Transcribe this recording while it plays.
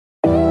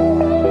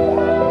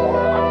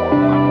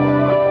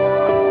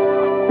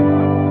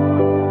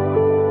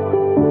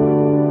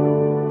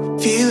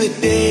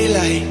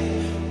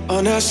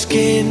on our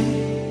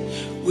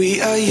skin.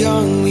 We are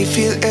young, we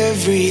feel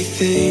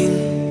everything.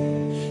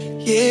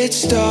 Yeah, it's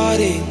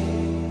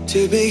starting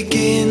to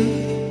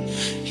begin.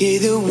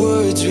 Hear the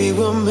words we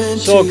were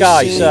meant to So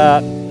guys,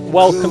 sing.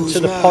 welcome to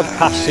the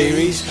podcast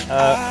series,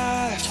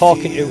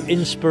 talking to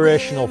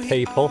inspirational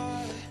people.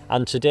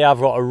 And today I've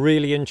got a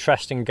really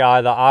interesting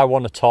guy that I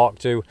want to talk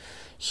to.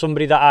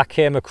 Somebody that I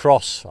came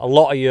across a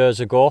lot of years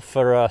ago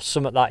for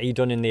something that he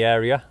done in the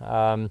area.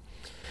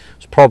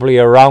 It's probably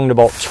around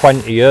about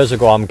 20 years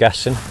ago, I'm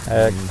guessing.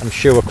 I'm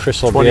sure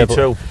Chris will be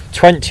able...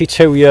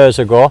 22 years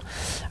ago.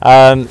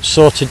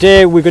 So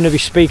today we're going to be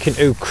speaking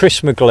to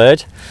Chris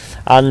McGlade.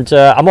 And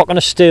I'm not going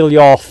to steal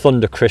your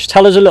thunder, Chris.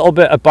 Tell us a little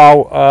bit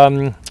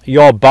about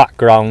your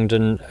background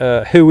and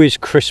who is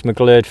Chris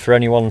McGlade for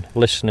anyone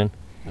listening.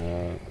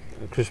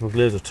 Chris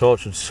McGlade's a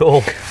tortured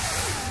soul.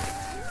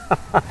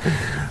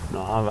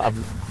 No,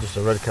 I'm just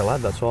a Redcar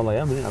lad, that's all I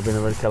am, innit? I've been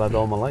a Redcar lad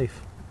all my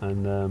life.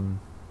 And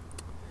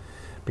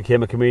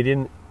became a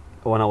comedian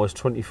when I was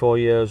 24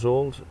 years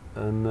old.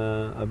 And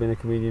I've been a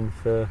comedian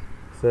for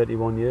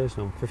 31 years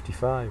now, I'm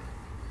 55.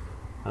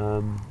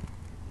 I'm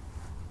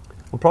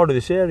proud of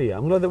this area.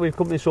 I'm glad that we've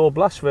come to this old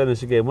blast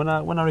furnace again. When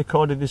I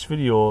recorded this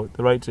video,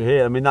 The Right to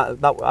Hate, I mean,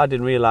 that I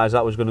didn't realise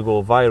that was going to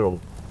go viral.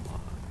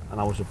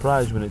 And I was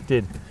surprised when it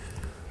did.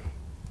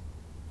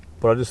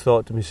 But I just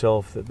thought to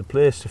myself that the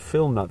place to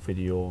film that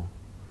video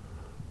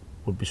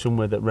would be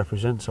somewhere that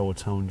represents our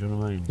town, do you know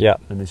what I mean? Yeah.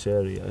 In this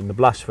area. And the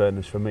blast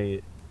furnace, for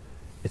me,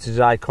 it's as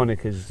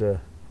iconic as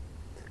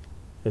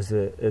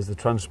the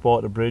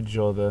Transporter Bridge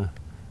or the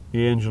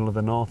Angel of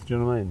the North, do you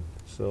know what I mean?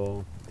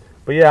 So,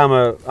 but yeah,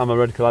 I'm a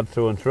Redcar lad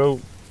through and through.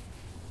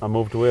 I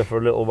moved away for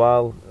a little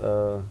while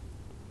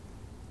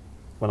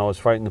when I was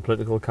fighting the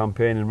political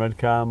campaign in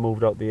Redcar.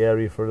 Moved out the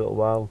area for a little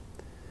while.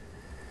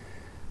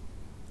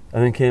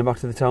 And then came back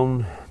to the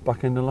town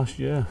back end of last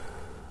year,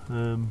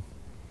 and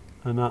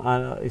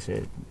it's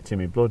in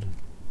my blood.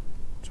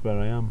 It's where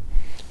I am.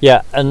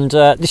 Yeah, and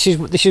this is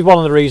one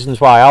of the reasons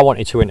why I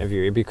wanted to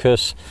interview you,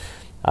 because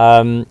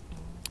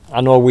I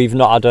know we've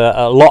not had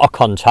a lot of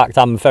contact.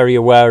 I'm very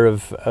aware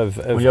of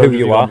who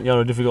you are. You're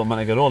a difficult man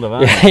to get hold of,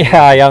 aren't you?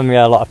 Yeah, I am.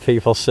 Yeah, a lot of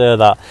people say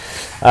that.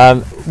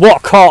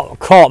 What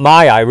caught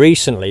my eye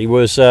recently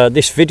was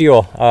this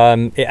video.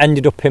 It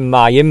ended up in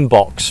my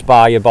inbox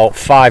by about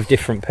 5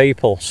 different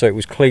people, so it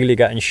was clearly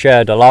getting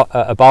shared about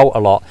a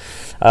lot.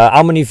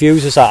 How many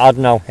views has that had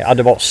now? It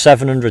had about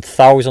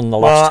 700,000 the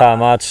last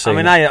time I'd seen. I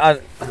mean, I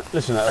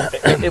listen.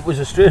 It was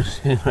a strange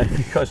thing, right?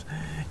 Because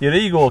your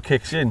ego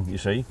kicks in. You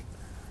see.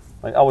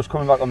 Like, I was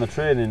coming back on the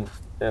train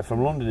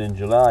from London in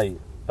July,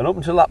 and up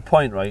until that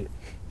point, right,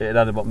 it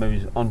had about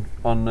maybe on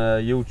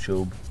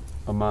YouTube,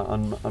 on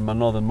my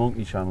Northern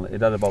Monkey channel,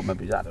 it had about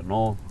maybe, I don't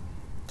know,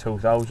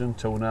 2,000,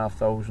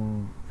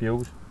 2,500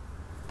 views.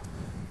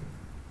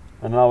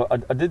 And now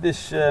I did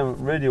this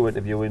radio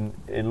interview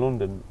in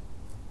London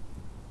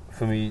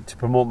for me to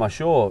promote my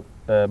show,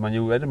 my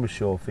new Edinburgh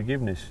show,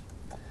 Forgiveness.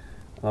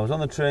 And I was on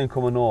the train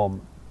coming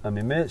home, and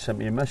my mate sent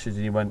me a message,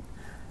 and he went,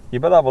 "You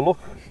better have a look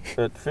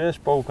at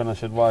Facebook." And I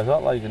said, "Why is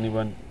that like?" And he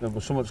went, "There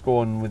was so much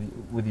going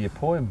with your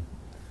poem."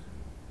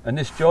 And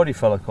this Geordie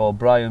fella called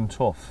Brian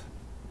Tuff,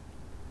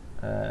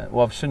 who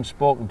I've since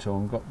spoken to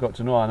and got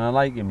to know, and I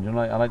like him. You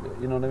know,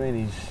 you know what I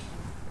mean?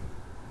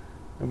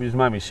 Maybe just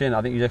mind me saying,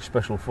 I think he's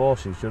ex-Special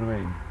Forces. Do you know what I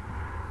mean?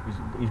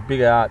 He's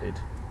big-hearted.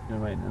 You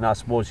know what I mean? And I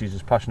suppose he's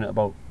as passionate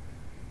about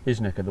his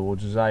neck of the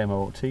woods as I am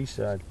about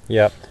Teessider.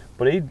 Yeah.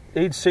 But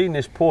he'd seen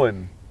this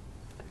poem,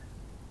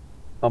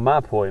 on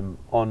my poem,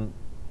 on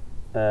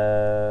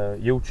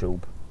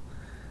YouTube,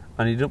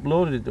 and he'd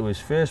uploaded it to his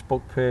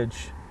Facebook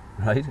page,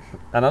 right?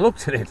 And I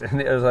looked at it,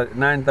 and it was like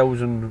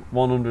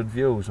 9,100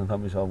 views, and I thought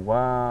to myself,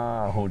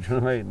 wow, do you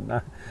know what I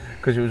mean?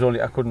 Because it was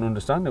only, I couldn't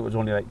understand it was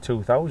only like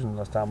 2,000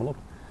 last time I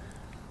looked.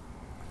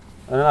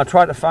 And then I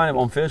tried to find it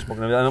on Facebook,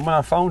 and when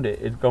I found it,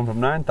 it'd gone from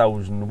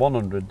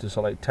 9,100 to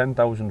sort of like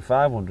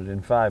 10,500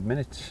 in 5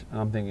 minutes, and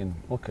I'm thinking,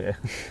 okay.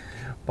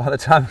 By the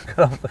time I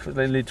got off, it was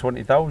nearly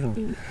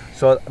 20,000.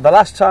 So the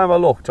last time I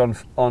looked on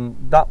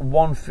that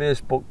one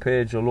Facebook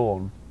page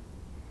alone,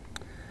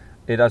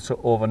 it had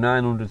over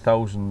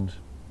 900,000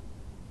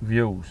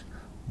 views.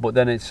 But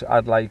then it's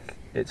had like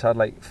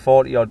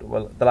 40 odd.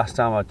 Well, the last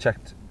time I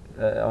checked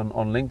on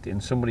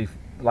LinkedIn, somebody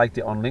liked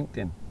it on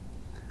LinkedIn,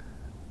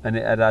 and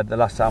it had the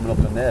last time I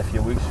looked on there a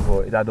few weeks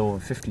ago, it had over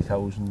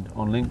 50,000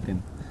 on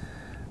LinkedIn.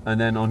 And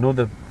then on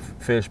other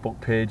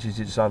Facebook pages,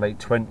 it's had like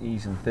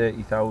 20s and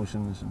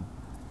 30,000s. And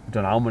I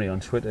don't know how many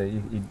on Twitter.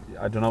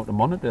 I don't know how to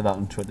monitor that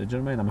on Twitter. Do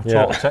you know what I mean? I'm a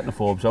total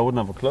technophobe, so I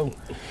wouldn't have a clue.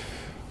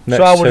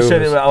 So I would have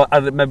said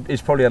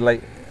it's probably had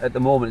like, at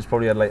the moment, it's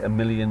probably had like 1.5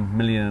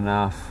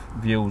 million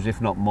views, if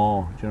not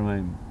more. Do you know what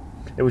I mean?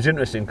 It was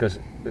interesting because,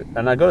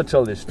 and I got to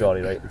tell this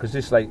story, right? Because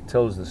this like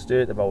tells the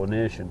state of our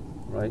nation,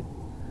 right?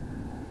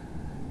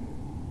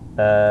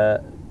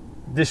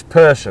 This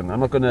person,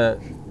 I'm not going to,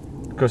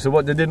 because they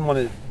didn't want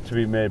it to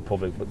be made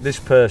public, but this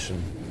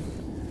person,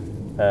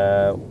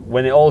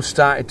 when it all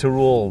started to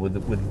roll with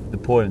the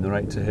poem, The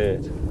Right to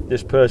Hate,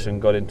 this person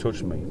got in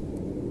touch with me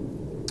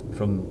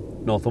from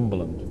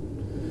Northumberland,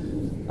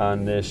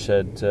 and they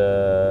said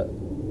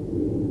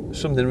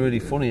something really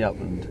funny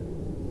happened.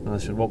 And I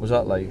said, what was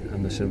that like?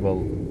 And they said, well,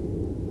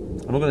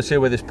 I'm not going to say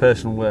where this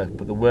person worked,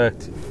 but they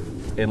worked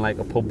in like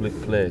a public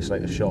place,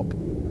 like a shop.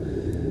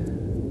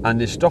 And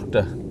this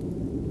doctor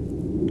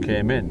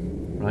came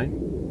in, right?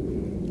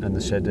 And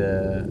they said,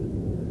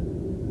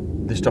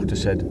 this doctor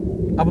said,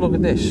 have a look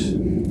at this,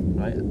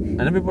 right?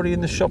 And everybody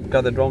in the shop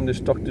gathered around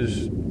this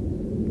doctor's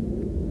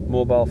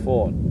mobile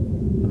phone.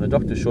 And the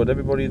doctor showed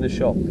everybody in the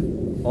shop,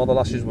 all the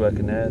lasses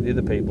working there, the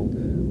other people,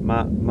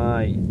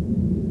 my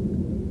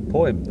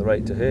poem, The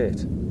Right to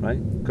Hate, right?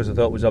 Because I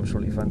thought it was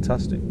absolutely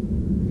fantastic.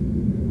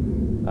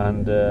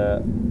 And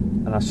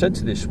I said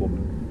to this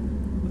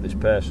woman, this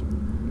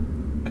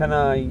person, can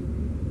I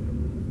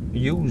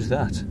use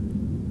that?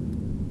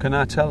 Can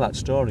I tell that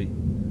story?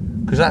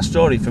 Because that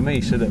story for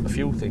me said a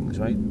few things,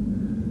 right?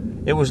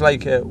 It was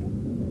like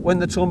when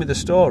they told me the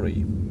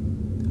story,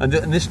 and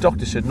this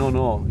doctor said,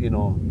 no, you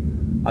know,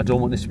 I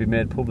don't want this to be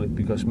made public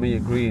because me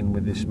agreeing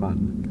with this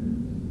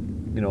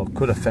man, you know,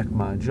 could affect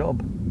my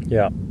job.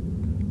 Yeah.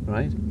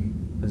 Right?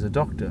 As a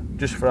doctor,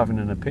 just for having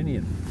an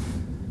opinion.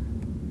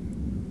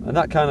 And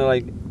that kind of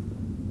like,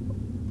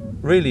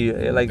 really,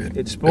 like,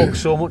 it spoke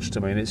so much to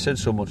me and it said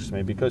so much to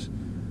me, because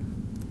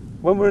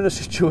when we're in a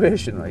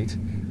situation, right,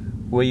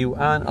 where you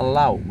aren't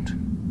allowed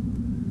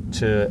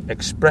to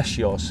express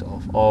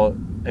yourself or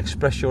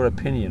express your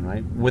opinion,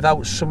 right,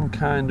 without some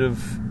kind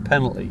of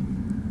penalty,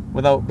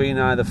 without being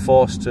either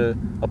forced to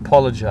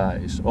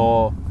apologise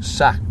or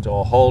sacked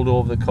or hauled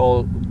over the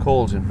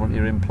coals in front of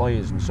your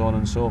employers and so on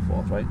and so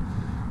forth, right,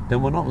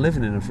 then we're not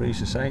living in a free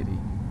society.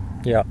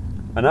 Yeah.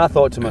 And I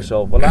thought to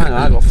myself, well, hang on,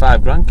 I've got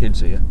 5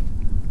 grandkids here.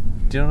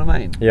 Do you know what I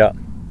mean? Yeah.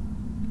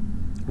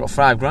 I've got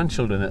 5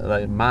 grandchildren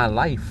in my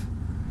life.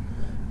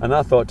 And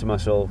I thought to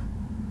myself,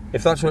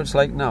 if that's what it's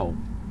like now,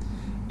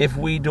 if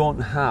we don't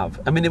have,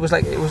 I mean, it was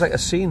like a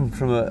scene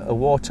from a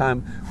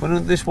wartime.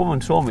 When this woman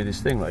told me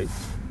this thing, right,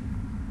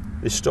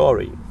 this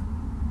story,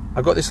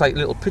 I got this like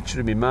little picture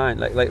in my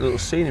mind, like little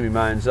scene in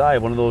my mind's eye,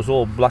 one of those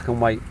old black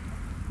and white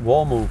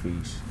war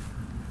movies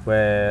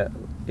where,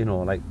 you know,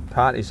 like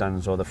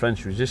partisans or the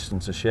French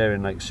resistance are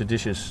sharing like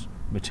seditious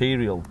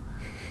material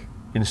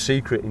in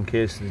secret in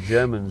case the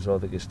Germans or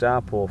the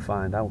Gestapo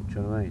find out. Do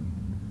you know what I mean?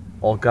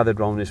 All gathered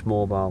around this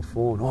mobile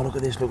phone. Oh, look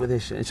at this, look at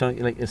this. It's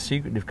like a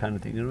secretive kind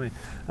of thing. You know what I mean?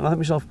 And I thought to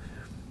myself,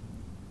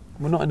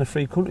 we're not in a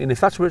free country, and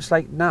if that's what it's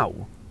like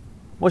now,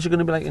 what's it going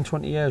to be like in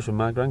 20 years when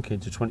my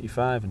grandkids are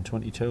 25 and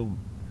 22?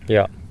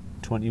 Yeah.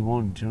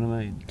 21. Do you know what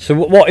I mean? So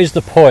what is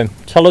the poem?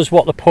 Tell us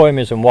what the poem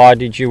is and why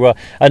did you?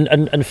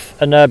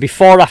 And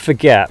before I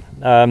forget,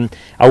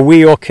 are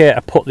we okay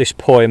to put this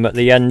poem at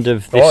the end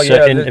of this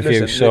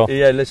interview?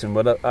 Listen.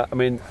 But I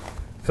mean,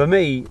 for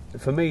me,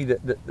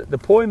 the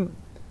poem,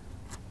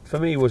 for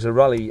me, was a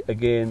rally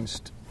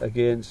against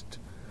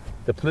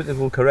the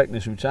political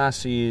correctness, which I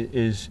see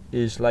is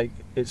like,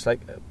 it's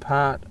like a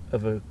part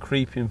of a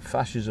creeping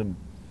fascism,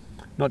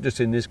 not just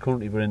in this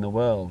country but in the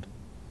world.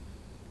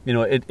 You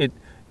know,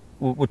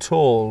 we're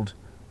told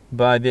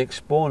by the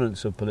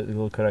exponents of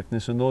political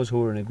correctness and those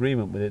who are in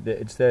agreement with it that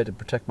it's there to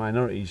protect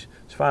minorities.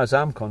 As far as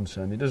I'm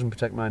concerned, it doesn't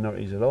protect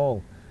minorities at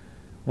all.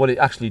 What it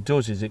actually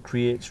does is it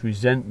creates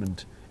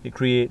resentment, it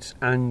creates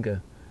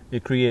anger,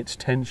 it creates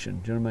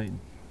tension. Do you know what I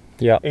mean?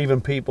 Yeah. Even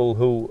people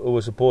who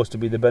are supposed to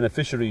be the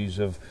beneficiaries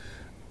of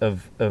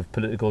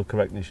political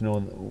correctness, you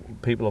know,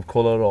 people of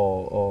colour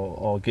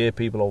or gay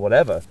people or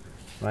whatever,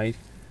 right?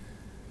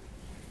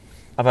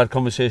 I've had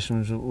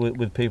conversations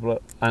with people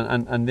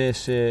and they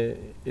say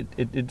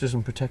it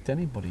doesn't protect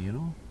anybody, you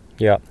know?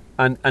 Yeah.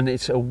 And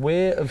it's a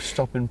way of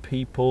stopping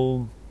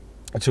people,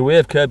 it's a way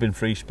of curbing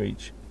free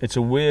speech. It's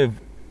a way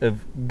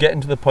of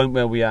getting to the point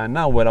where we are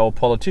now, where our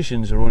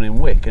politicians are running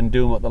wick and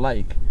doing what they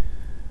like.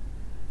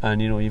 And,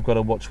 you know, you've got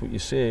to watch what you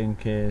say in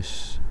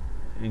case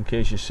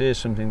you say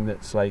something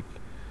that's like,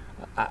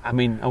 I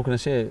mean, how can I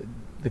say it?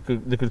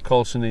 They could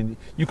call something.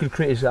 You could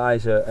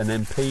criticise an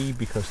MP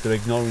because they're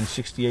ignoring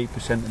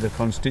 68% of the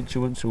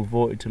constituents who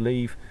voted to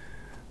leave,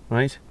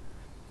 right?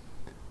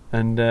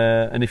 And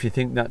if you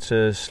think that's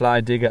a sly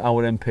dig at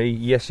our MP,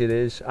 yes, it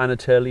is. Anna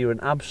Taylor, you're an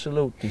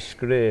absolute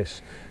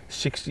disgrace.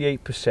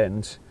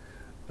 68%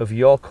 of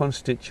your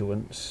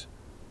constituents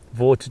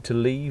voted to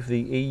leave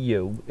the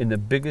EU in the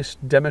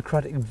biggest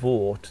democratic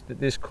vote that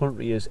this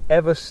country has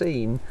ever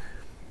seen,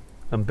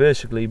 and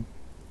basically,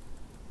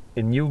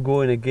 in you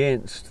going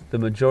against the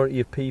majority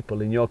of people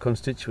in your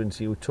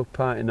constituency who took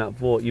part in that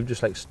vote, you've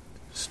just like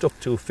stuck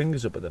 2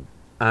 fingers up at them.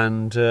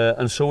 And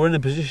so we're in a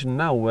position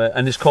now where,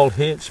 and it's called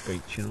hate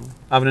speech, you know,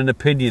 having an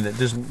opinion that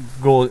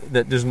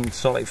doesn't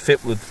sort of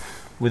fit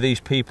with these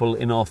people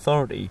in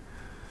authority,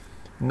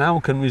 now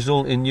can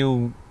result in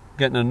you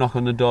getting a knock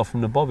on the door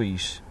from the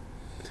bobbies.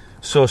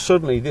 So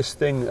suddenly this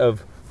thing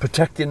of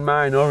protecting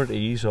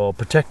minorities or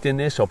protecting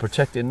this or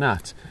protecting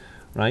that,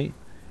 right,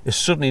 is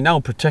suddenly now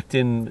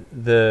protecting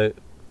the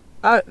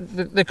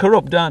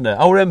corrupt, aren't they?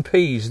 Our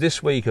MPs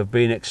this week have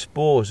been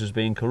exposed as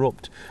being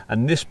corrupt,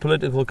 and this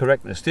political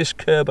correctness, this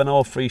curb on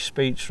our free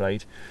speech,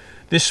 right,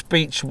 this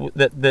speech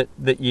that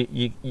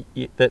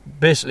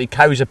basically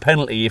carries a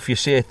penalty if you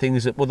say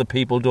things that other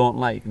people don't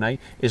like, right,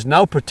 is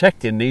now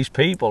protecting these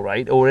people,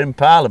 right, who are in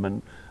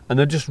Parliament and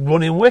they're just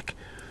running wick.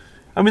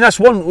 I mean,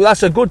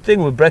 that's a good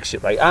thing with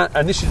Brexit, right?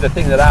 And this is the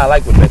thing that I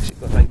like with Brexit,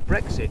 because like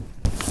Brexit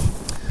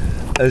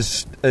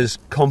has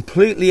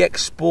completely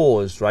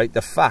exposed, right,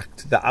 the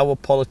fact that our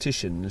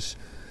politicians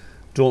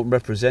don't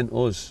represent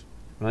us,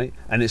 right?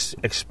 And it's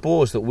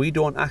exposed that we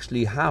don't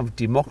actually have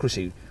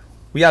democracy.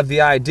 We have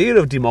the idea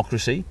of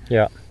democracy,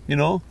 yeah, you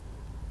know,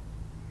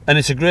 and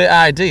it's a great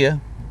idea,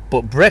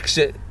 but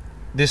Brexit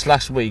this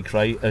last week,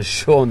 right, has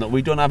shown that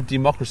we don't have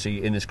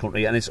democracy in this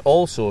country, and it's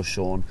also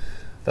shown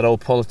that our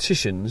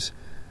politicians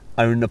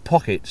are in the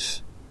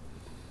pockets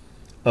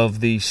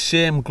of the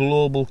same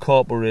global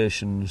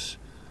corporations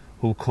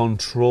who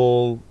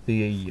control the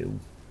EU.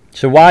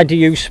 So why do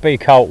you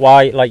speak out?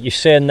 Why, like you're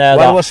saying there,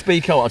 why do I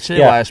speak out? I'll tell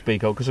you why I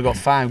speak out, because I've got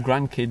 5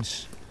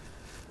 grandkids,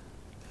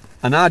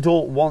 and I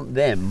don't want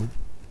them,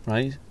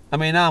 right? I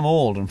mean, I'm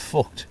old and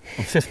fucked.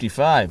 I'm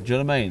 55, do you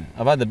know what I mean?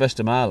 I've had the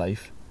best of my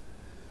life.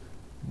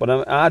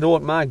 But I don't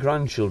want my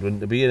grandchildren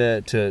to be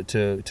there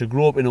to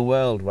grow up in a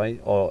world,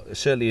 right, or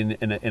certainly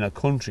in a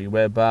country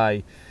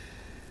whereby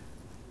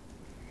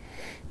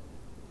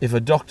if a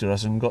doctor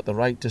hasn't got the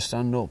right to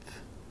stand up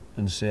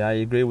and say, I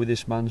agree with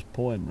this man's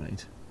poem,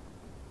 right,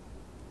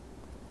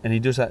 and he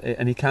does that,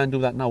 and he can't do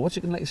that now, what's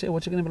it going to like say?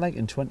 What's it going to be like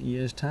in 20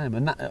 years' time?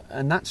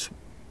 And that's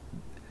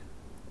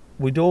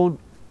we don't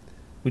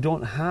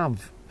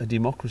have a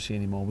democracy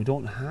anymore. We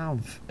don't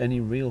have any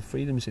real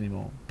freedoms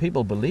anymore.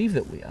 People believe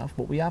that we have,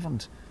 but we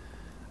haven't.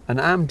 And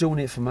I'm doing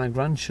it for my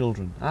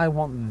grandchildren. I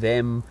want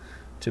them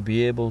to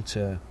be able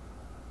to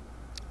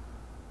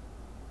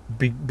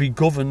be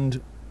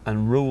governed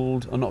and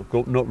ruled, or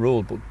not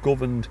ruled, but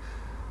governed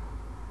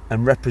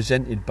and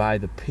represented by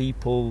the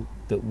people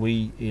that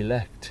we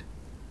elect.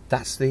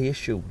 That's the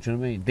issue. Do you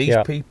know what I mean? These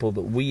people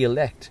that we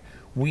elect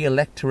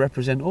to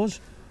represent us.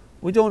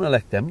 We don't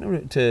elect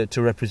them to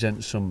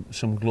represent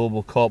some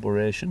global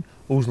corporation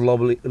who's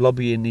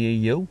lobbying the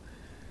EU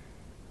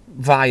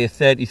via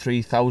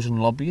 33,000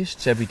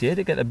 lobbyists every day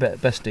to get the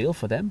best deal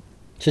for them.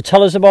 So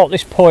tell us about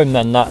this poem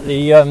then.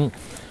 That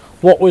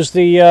what was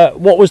the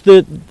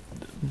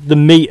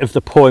meat of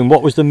the poem?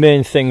 What was the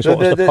main things?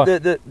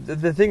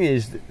 The thing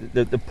is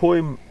that the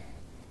poem.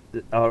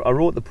 I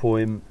wrote the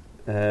poem.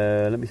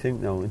 Let me think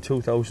now. In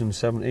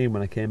 2017,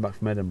 when I came back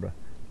from Edinburgh,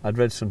 I'd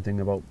read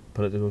something about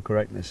political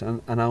correctness,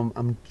 and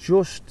I'm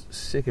just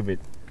sick of it.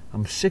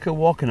 I'm sick of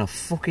walking a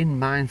fucking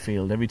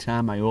minefield every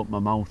time I open my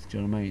mouth. Do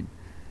you know what I mean?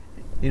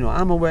 You know,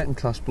 I'm a working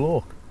class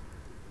bloke.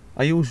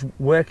 I use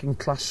working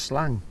class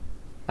slang.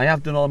 I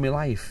have done all my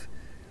life.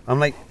 I'm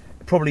like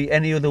probably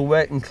any other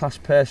working class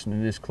person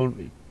in this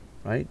country,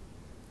 right?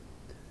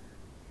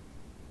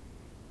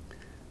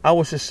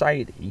 Our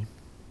society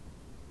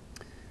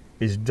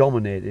is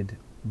dominated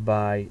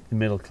by the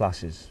middle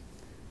classes.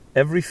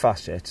 Every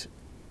facet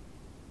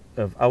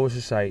of our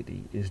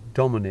society is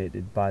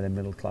dominated by the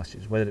middle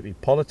classes, whether it be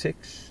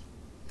politics,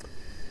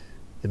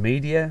 the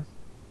media,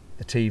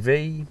 the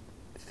TV,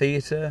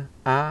 theatre,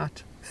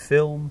 art,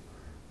 film,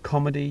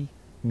 comedy,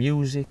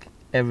 music,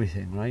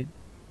 everything, right?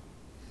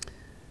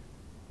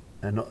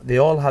 And they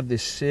all have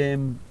this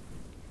same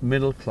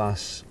middle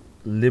class,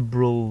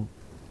 liberal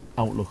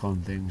outlook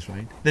on things,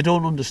 right? They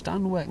don't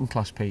understand working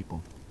class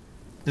people.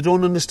 They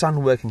don't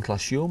understand working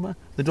class humour.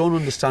 They don't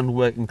understand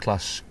working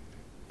class,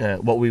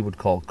 what we would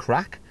call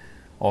crack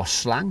or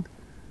slang.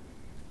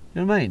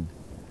 You know what I mean?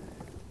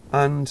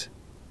 And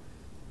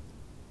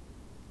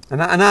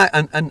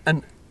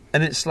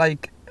it's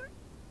like,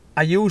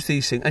 I use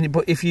these things,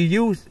 but if you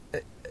use,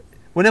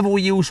 whenever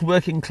we use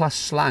working class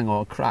slang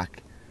or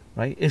crack,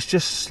 right, it's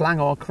just slang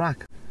or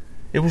crack.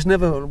 It was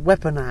never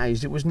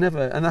weaponised. It was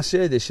never, and I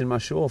say this in my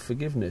show,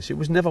 Forgiveness, it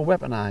was never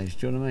weaponised.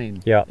 Do you know what I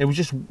mean? Yeah. It was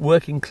just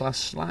working class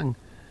slang.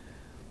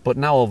 But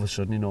now all of a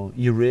sudden, you know,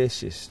 you're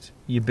racist,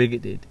 you're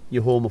bigoted,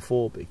 you're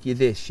homophobic, you're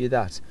this, you're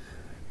that.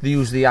 They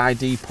use the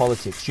ID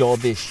politics, you're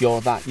this, you're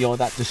that,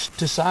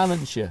 to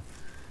silence you,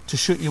 to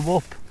shut you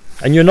up.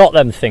 And you're not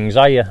them things,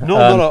 are you? No,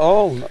 not at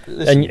all.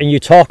 And you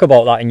talk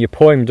about that in your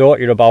poem, don't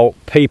you? About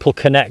people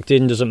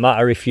connecting. Doesn't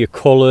matter if you're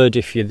coloured,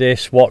 if you're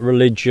this, what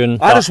religion.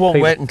 I just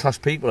want working class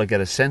people to get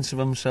a sense of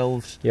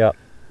themselves. Yeah.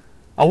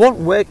 I want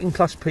working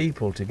class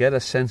people to get a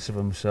sense of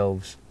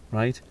themselves,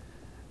 right?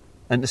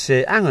 And to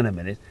say, hang on a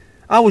minute.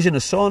 I was in a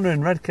sauna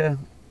in Redcar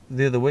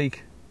the other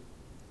week,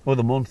 or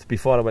the month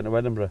before I went to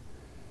Edinburgh,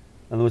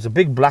 and there was a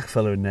big black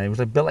fella in there. He was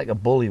like, built like a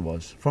bull. He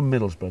was from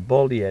Middlesbrough,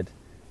 baldy head.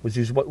 Was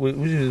his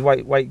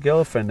white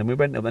girlfriend, and we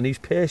went up, and he's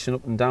pacing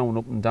up and down.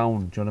 Do you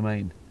know what I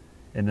mean?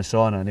 In the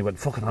sauna, and he went,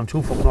 fucking, I'm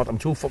too fucking hot, I'm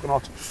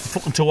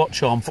fucking too hot,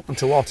 Sean, I'm fucking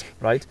too hot,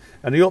 right?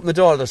 And he opened the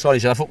door of the sauna, he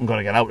said, I fucking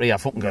gotta get out here,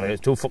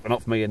 it's too fucking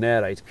hot for me in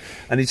there, right?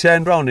 And he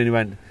turned round and he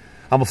went,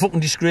 I'm a fucking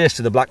disgrace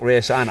to the black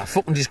race, and a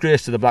fucking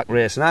disgrace to the black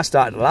race. And I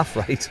started to laugh,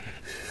 right?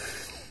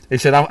 He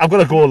said, I've got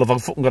to go, love,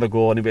 I've fucking got to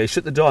go. Anyway, he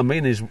shut the door, and me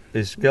and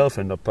his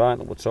girlfriend, our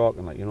partner, were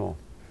talking, like, you know.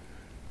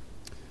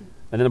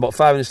 And then about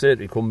 5 minutes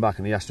later, he come back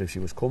and he asked her if she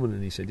was coming,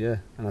 and he said, yeah.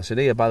 And I said,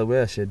 hey, by the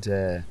way, I said,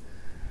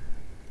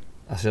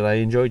 I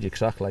enjoyed your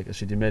crack, like, I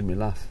said, you made me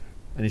laugh.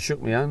 And he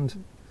shook my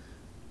hand,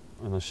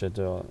 and I said,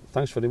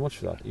 thanks very much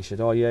for that. He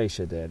said, oh yeah, he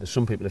said, there's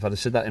some people, if I'd have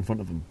said that in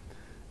front of them,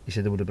 he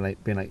said they would have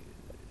been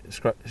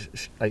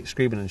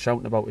screaming and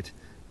shouting about it.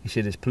 He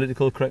said, it's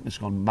political correctness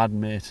gone mad,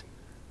 mate.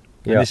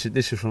 And this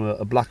is from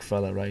a black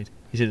fella, right?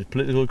 He said, it's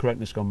political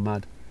correctness gone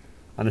mad.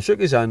 And I shook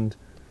his hand,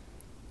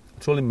 I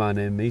told him my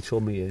name, he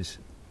told me his,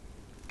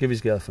 give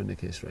his girlfriend a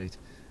kiss, right?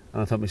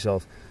 And I thought to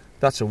myself,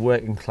 that's a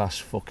working class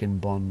fucking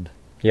bond.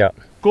 Yeah.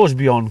 Goes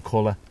beyond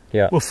colour.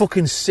 Yeah. We're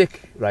fucking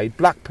sick, right?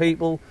 Black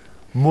people,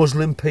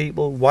 Muslim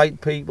people,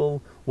 white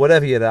people,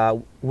 whatever you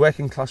are,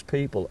 working class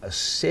people are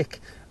sick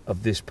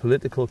of this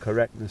political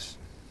correctness.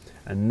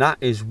 And that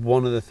is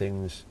one of the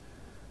things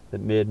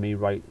that made me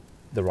write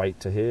The Right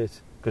to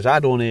Hate. Because I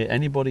don't hate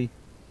anybody.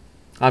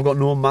 I've got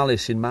no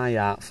malice in my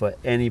heart for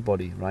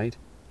anybody, right?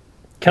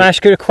 Can I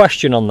ask you a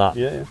question on that?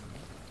 Yeah.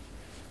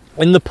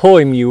 In the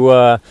poem, you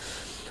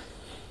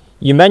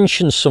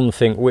mentioned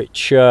something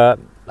which, I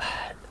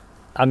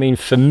mean,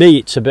 for me,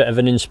 it's a bit of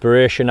an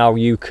inspiration how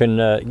you can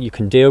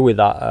deal with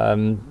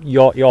that.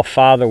 Your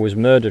father was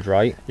murdered,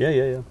 right?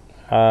 Yeah.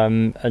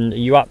 And are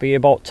you happy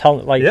about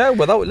telling, like? Yeah.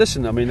 Without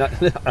listen, I mean,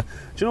 do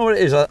you know what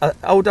it is?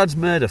 Our dad's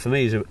murder for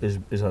me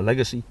is a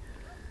legacy.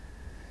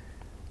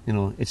 You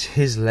know, it's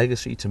his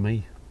legacy to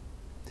me.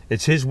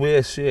 It's his way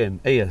of saying,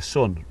 "Hey,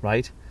 son,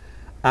 right?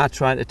 I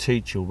tried to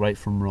teach you right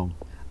from wrong.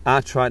 I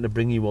tried to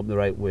bring you up the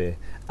right way.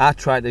 I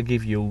tried to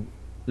give you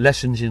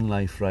lessons in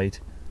life, right,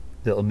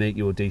 that'll make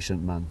you a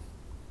decent man,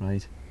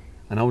 right?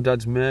 And our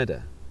dad's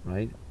murder,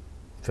 right,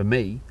 for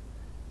me,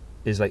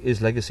 is like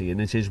his legacy, and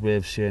it's his way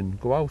of saying,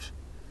 go out,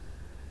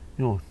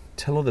 you know,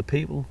 tell other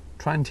people,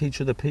 try and teach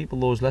other people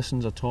those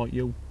lessons I taught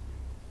you.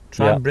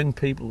 Try and bring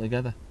people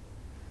together.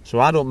 So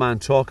I don't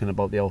mind talking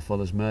about the old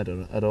fella's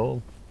murder at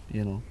all,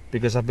 you know,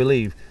 because I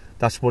believe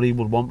that's what he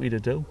would want me to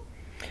do.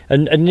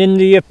 And in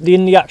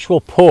the actual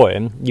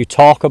poem, you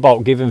talk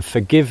about giving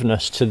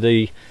forgiveness to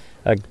the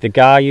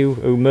guy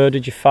who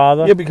murdered your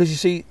father. Yeah, because you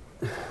see,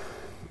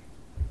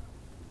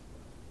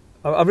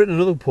 I've written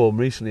another poem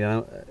recently,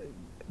 and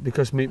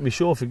because my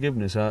show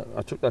Forgiveness, I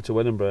took that to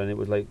Edinburgh, and it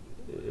was like,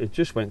 it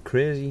just went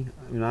crazy.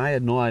 I mean, I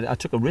had no idea. I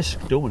took a risk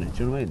doing it.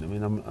 Do you know what I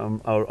mean? I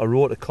mean, I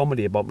wrote a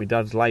comedy about my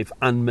dad's life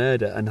and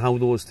murder and how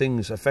those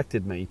things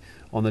affected me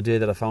on the day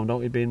that I found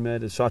out he'd been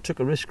murdered. So I took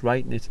a risk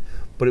writing it,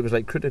 but it was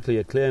like critically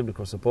acclaimed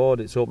across the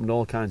board. It's opened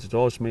all kinds of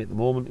doors for me at the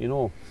moment, you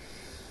know.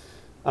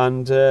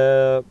 And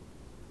I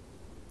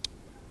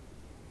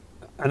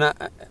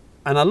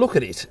look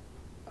at it,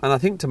 and I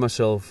think to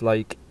myself,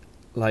 like.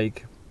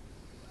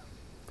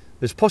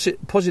 There's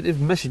positive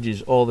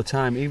messages all the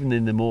time, even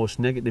in the most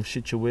negative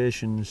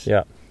situations.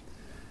 Yeah.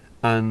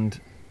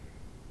 And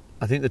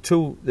I think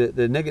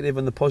the negative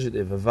and the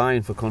positive are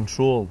vying for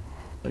control.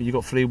 You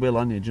got free will,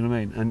 haven't you? Do you know what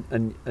I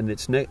mean? And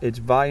it's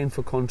vying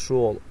for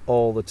control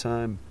all the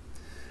time.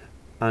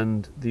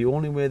 And the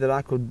only way that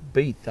I could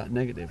beat that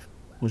negative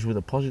was with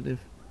a positive.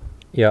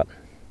 Yeah.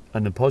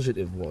 And the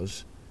positive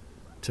was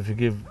to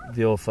forgive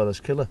the old fella's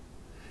killer.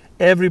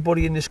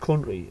 Everybody in this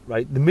country,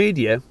 right? The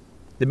media.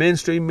 The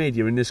mainstream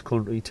media in this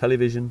country,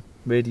 television,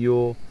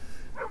 radio,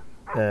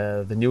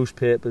 the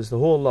newspapers, the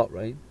whole lot,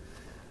 right?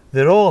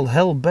 They're all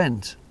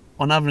hell-bent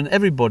on having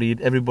everybody at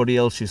everybody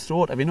else's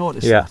throat. Have you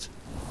noticed that?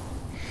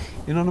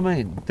 You know what I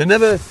mean? They're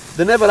never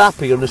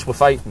happy unless we're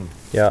fighting.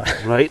 Yeah.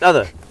 Right, are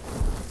they?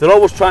 They're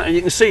always trying, and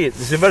you can see it.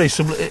 It's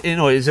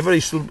a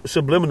very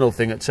subliminal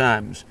thing at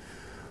times.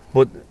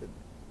 But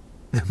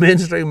the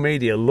mainstream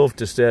media love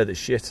to stir the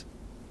shit.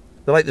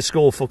 They like the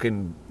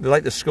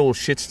skull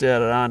shit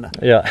stirrer, aren't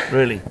they? Yeah.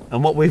 Really.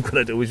 And what we've got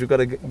to do is we've got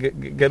to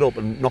get up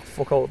and knock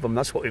fuck out of them.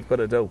 That's what we've got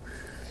to do.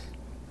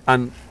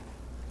 And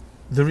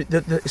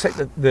it's like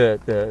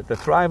the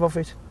thrive of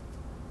it,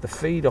 the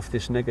feed off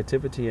this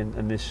negativity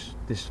and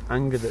this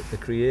anger that they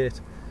create.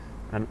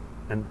 And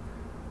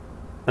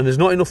there's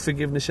not enough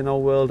forgiveness in our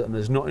world, and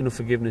there's not enough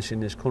forgiveness in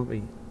this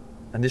country.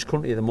 And this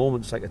country at the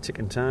moment is like a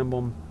ticking time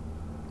bomb.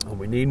 And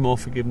we need more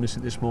forgiveness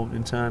at this moment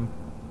in time.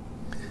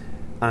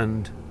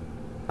 And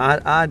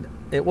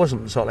it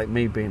wasn't sort of like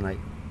me being like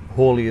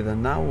holier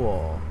than thou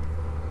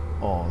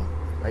or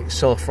like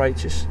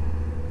self-righteous.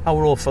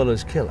 Our old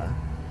fella's killer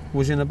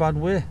was in a bad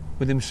way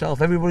with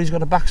himself. Everybody's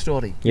got a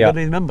backstory. You got to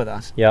remember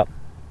that. Yeah.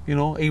 You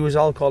know, he was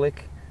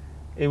alcoholic,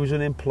 he was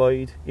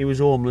unemployed, he was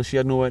homeless, he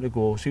had nowhere to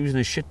go, so he was in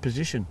a shit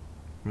position,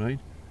 right?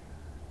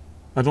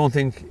 I don't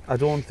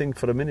think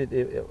for a minute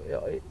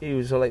he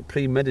was like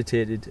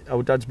premeditated.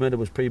 Our dad's murder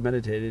was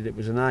premeditated. It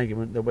was an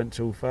argument that went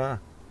too far.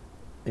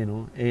 You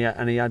know, he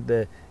had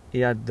the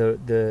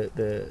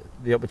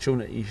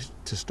opportunity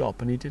to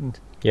stop, and he didn't.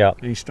 Yeah.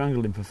 And he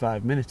strangled him for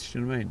 5 minutes. Do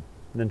you know what I mean?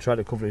 And then tried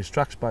to cover his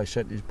tracks by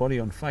setting his body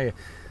on fire.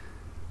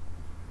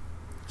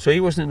 So he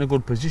wasn't in a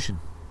good position,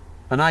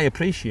 and I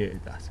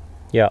appreciated that.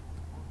 Yeah.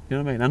 You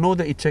know what I mean? I know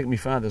that he'd taken my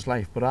father's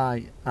life, but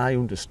I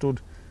understood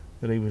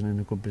that he wasn't in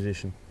a good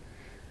position.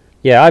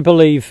 Yeah, I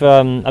believe,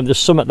 and there's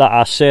something that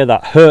I say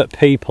that hurt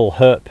people.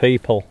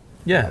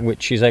 Yeah.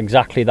 which is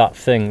exactly that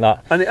thing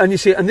that. And you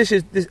see, and this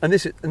is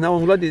now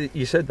I'm glad that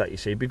you said that, you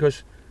see,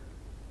 because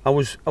I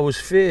was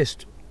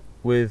faced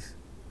with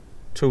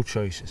two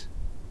choices.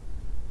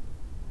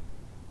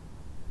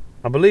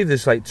 I believe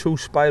there's like two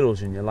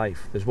spirals in your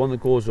life. There's one that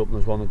goes up and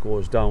there's one that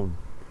goes down.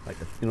 Like,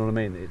 you know what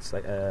I mean? It's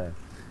like you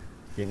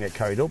can get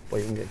carried up or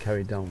you can get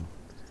carried down.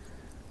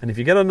 And if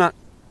you get on that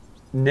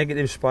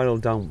negative spiral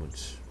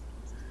downwards,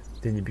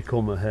 then you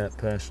become a hurt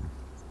person.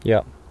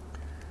 Yeah.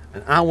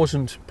 And I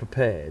wasn't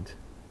prepared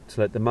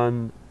to let the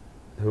man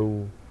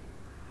who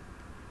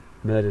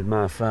murdered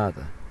my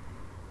father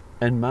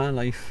end my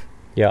life.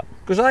 Yeah.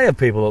 Because I have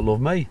people that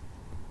love me.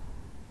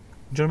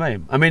 Do you know what I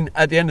mean? I mean,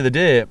 at the end of the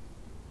day,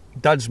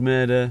 Dad's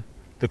murder,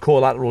 the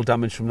collateral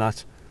damage from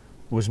that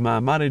was my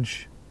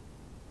marriage,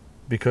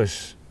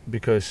 because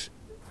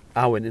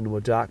I went into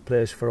a dark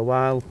place for a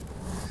while,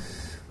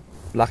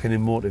 lacking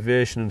in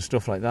motivation and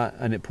stuff like that,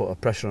 and it put a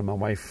pressure on my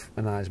wife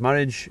and I's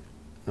marriage,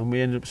 and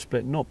we ended up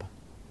splitting up.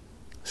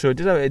 So it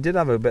did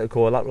have a bit of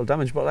collateral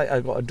damage, but like,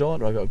 I got a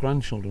daughter, I got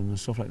grandchildren and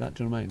stuff like that.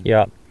 Do you know what I mean?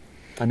 Yeah.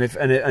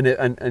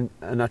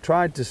 And I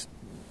tried to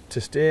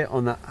stay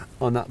on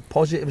that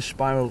positive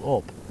spiral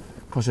up,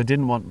 because I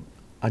didn't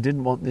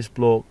want this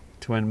bloke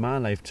to end my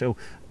life too.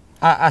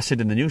 I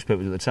said in the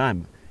newspapers at the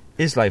time,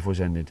 his life was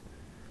ended.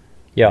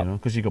 Yeah. You know,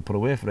 because he got put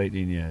away for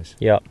 18 years.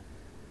 Yeah.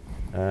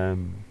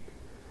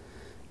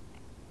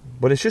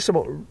 But it's just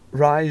about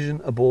rising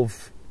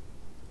above,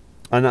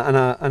 and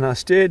I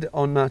stayed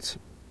on that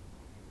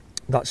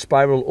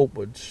spiral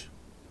upwards,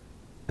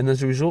 and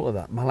as a result of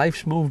that, my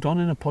life's moved on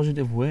in a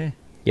positive way.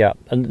 Yeah,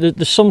 and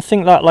there's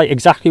something that, like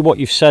exactly what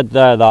you've said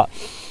there, that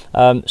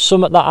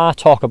something that I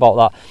talk about,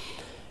 that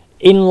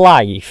in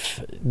life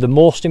the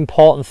most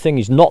important thing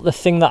is not the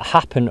thing that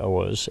happened to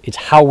us, it's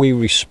how we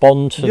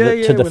respond to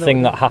the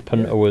thing that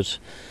happened to us.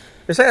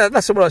 It's like,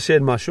 that's what I say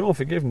in my show,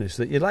 Forgiveness,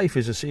 that your life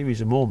is a series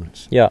of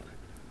moments. Yeah.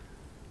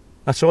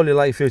 That's all your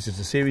life is. It's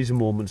a series of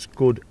moments,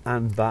 good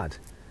and bad.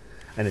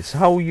 And it's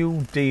how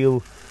you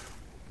deal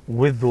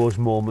with those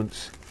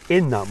moments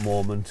in that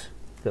moment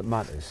that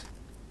matters,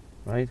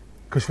 right?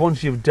 Because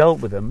once you've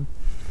dealt with them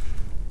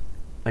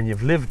and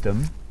you've lived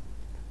them,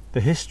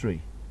 the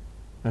history,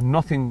 and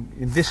nothing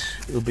in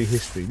this will be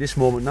history. This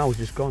moment now is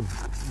just gone,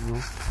 you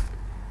know.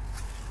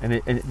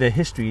 And they're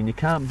history, and you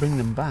can't bring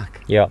them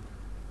back. Yeah.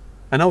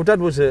 And our dad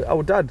was a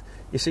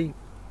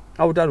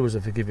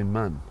forgiving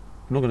man.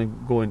 I'm not going to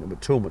go into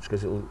it too much,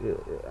 because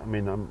I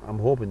mean, I'm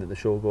hoping that the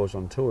show goes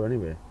on tour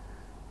anyway.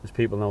 There's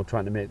people now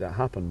trying to make that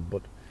happen,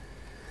 but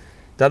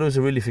Dad was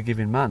a really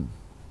forgiving man.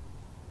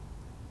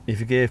 He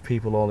forgave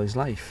people all his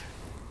life,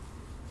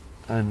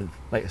 and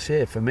like I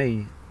say, for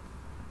me,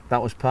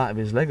 that was part of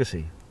his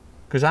legacy,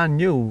 because I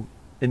knew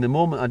in the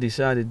moment I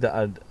decided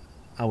that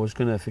I was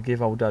going to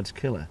forgive our dad's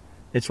killer,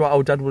 it's what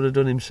our dad would have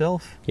done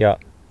himself. Yeah.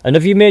 And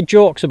have you made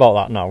jokes about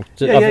that now?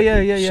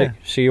 Yeah.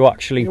 So you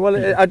actually... Well,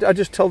 I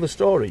just tell the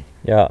story.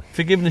 Yeah.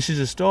 Forgiveness is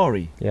a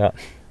story. Yeah.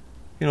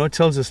 You know, it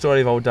tells the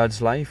story of our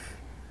dad's life,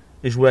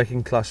 his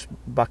working class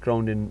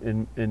background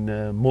in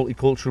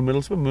multicultural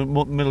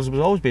Middlesbrough.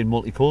 Middlesbrough's always been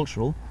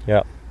multicultural.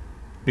 Yeah.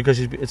 Because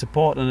it's a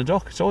port and a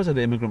dock. It's always had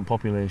an immigrant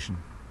population.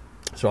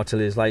 So I tell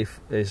his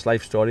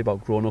life story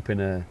about growing up in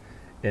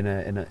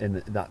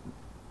that,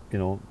 you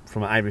know,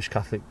 from an Irish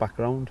Catholic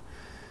background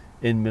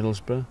in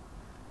Middlesbrough.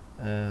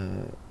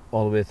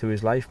 All the way through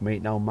his life,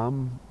 meeting our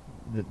mum,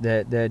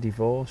 their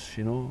divorce,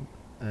 you know,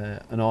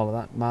 and all of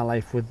that, my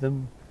life with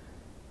them,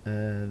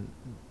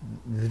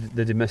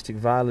 the domestic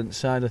violence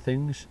side of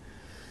things,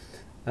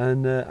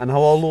 and how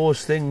all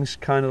those things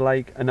kind of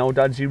like, and our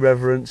dad's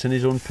irreverence and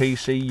his own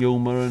PC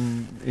humour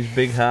and his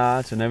big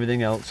heart and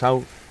everything else,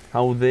 how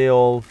they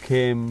all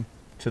came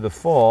to the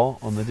fore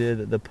on the day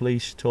that the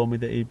police told me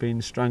that he'd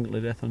been strangled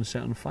to death and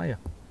set on fire.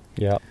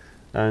 Yeah.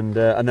 And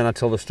then I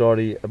tell the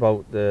story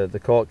about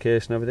the court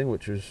case and everything,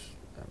 which was,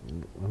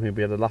 I mean,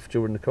 we had a laugh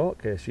during the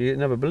court case. You'd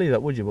never believe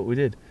that, would you? But we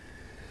did.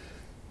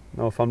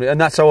 Our family, and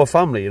that's our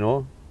family, you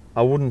know.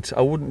 I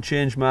wouldn't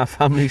change my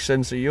family's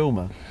sense of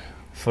humour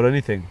for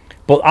anything.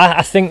 But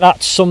I think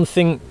that's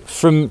something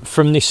from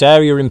this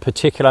area in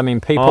particular. I mean,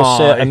 people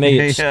say to me,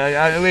 it's...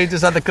 we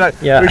just had the crack.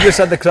 Yeah. We just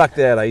had the crack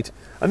there, right?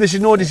 And this is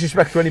no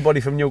disrespect to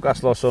anybody from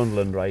Newcastle or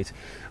Sunderland, right?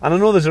 And I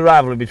know there's a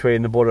rivalry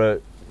between the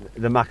Borough,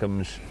 the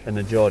Mackhams and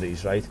the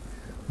Geordies, right?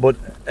 But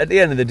at the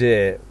end of the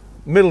day,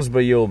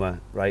 Middlesbrough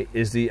humour, right,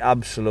 is the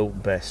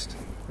absolute best,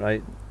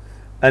 right?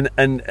 And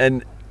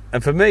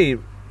for me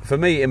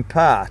in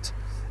part,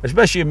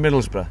 especially in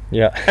Middlesbrough,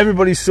 yeah,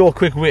 everybody's so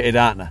quick-witted,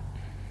 aren't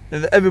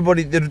they?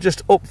 Everybody, they're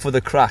just up for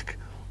the crack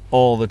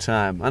all the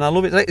time, and I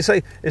love it.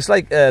 It's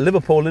like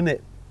Liverpool, isn't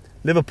it?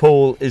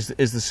 Liverpool is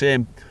the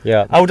same.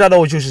 Yeah. Our dad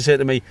always used to say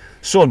to me,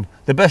 son,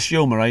 the best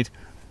humour, right?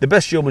 The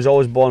best humour is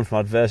always born from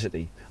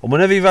adversity. And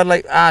whenever you've had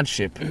like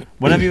hardship,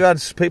 whenever you've had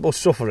people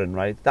suffering,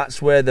 right,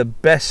 that's where the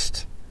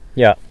best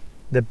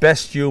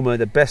humour,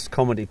 the best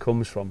comedy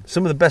comes from.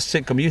 Some of the best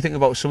sitcoms, you think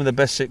about some of the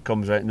best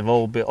sitcoms, right, and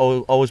they've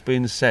always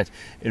been set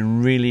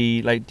in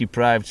really like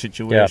deprived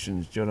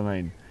situations. Do you know what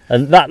I mean?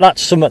 And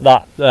that's something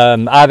that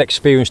I've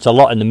experienced a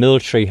lot in the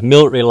military.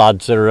 Military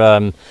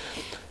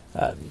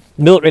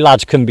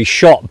lads can be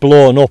shot,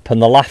 blown up,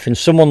 and they're laughing.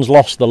 Someone's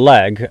lost the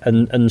leg,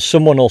 and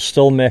someone will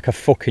still make a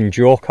fucking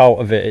joke out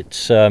of it.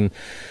 It's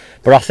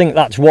but I think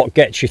that's what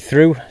gets you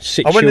through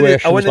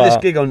situations. I went to like this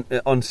that.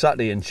 gig on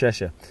Saturday in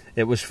Cheshire.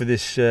 It was for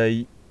this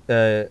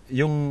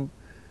young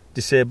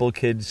disabled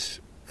kids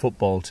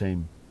football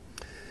team,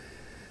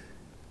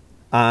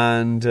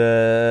 and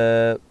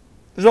there's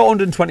about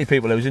 120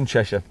 people. I was in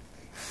Cheshire,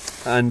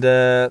 and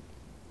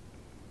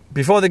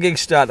before the gig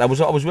started, I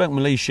was working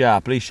with Lee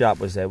Sharp. Lee Sharp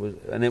was there,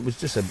 and it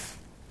was just a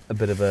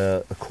bit of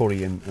a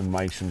curry and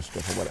rice and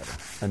stuff or whatever.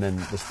 And then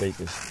the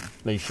speakers,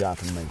 Lee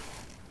Sharp and me.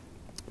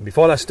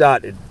 Before that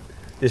started,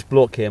 this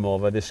bloke came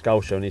over, this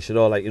scouser, and he said,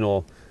 "Oh, like, you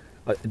know,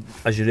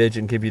 as your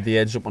agent, give you the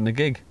heads up on the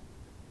gig."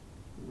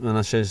 And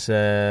I says,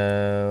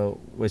 "Well,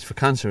 it's for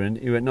cancer." And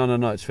he went,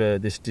 "No, it's for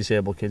this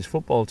disabled kids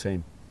football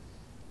team."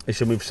 He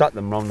said, "We've sat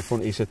them round the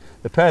front." He said,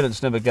 "The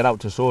parents never get out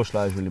to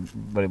socialise really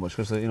very much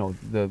because, you know,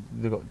 they've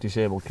got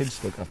disabled kids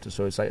to look after.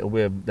 So it's like a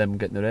way of them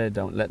getting their hair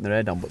down, letting their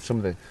hair down. But some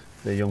of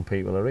the young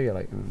people are here,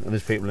 like, and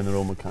there's people in the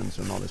room with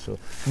cancer and all this. So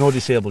no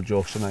disabled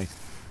jokes tonight."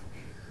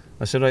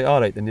 I said, "Right, all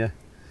right then, yeah."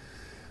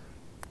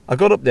 I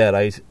got up there,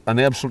 right,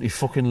 and I absolutely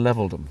fucking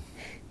levelled them,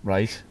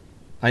 right?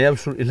 I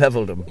absolutely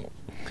levelled them.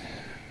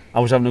 I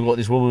was having to go at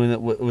this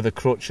woman with a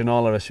crutch and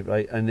all the rest of it,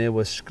 right? And they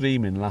were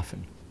screaming,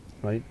 laughing,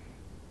 right?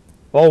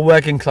 All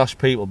working class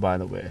people, by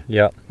the way.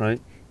 Yeah. Right?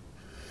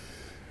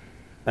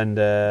 And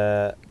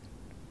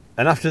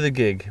after the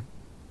gig,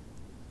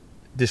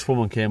 this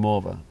woman came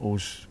over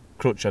whose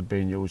crutch had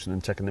been used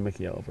and taken the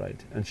mickey out of,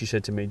 right? And she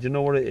said to me, "Do you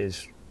know what it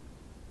is?"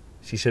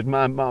 She said,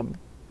 My mum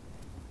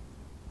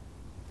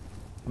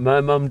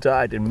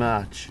died in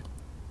March,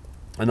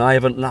 and I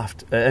haven't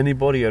laughed at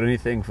anybody or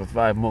anything for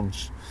 5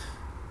 months,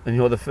 and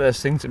you're the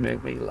first thing to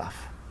make me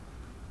laugh.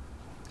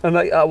 And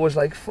I was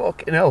like,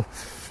 fucking hell.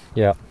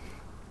 Yeah.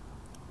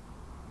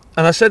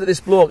 And I said to this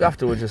bloke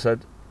afterwards, I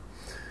said,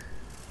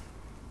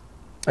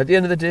 at the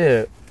end of the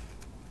day,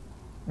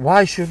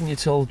 why shouldn't you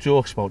tell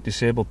jokes about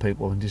disabled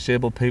people when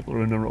disabled people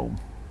are in a room?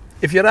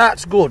 If your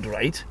art's good,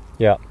 right?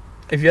 Yeah.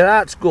 If your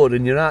art's good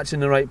and your art's in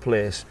the right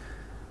place,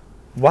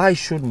 why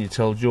shouldn't you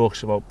tell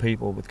jokes about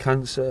people with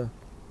cancer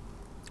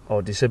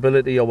or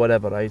disability or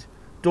whatever, right?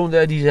 Don't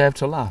they deserve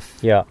to laugh?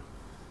 Yeah.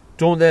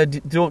 Don't they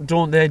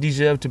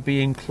deserve to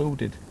be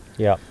included?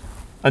 Yeah.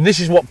 And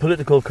this is what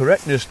political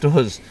correctness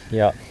does.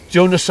 Yeah. Do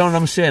you understand what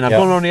I'm saying? I've Yeah.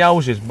 gone around the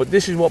houses, but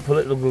this is what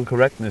political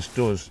correctness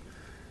does.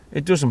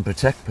 It doesn't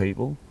protect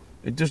people.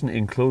 It doesn't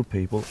include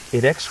people.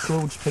 It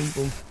excludes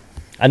people.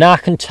 And I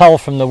can tell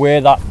from the way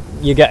that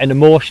you're getting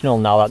emotional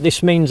now that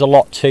this means a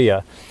lot to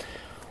you.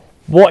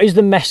 What is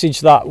the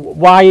message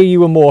why are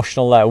you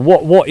emotional there?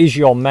 What is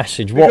your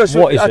message? What is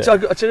it? I'll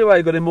tell you why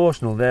I got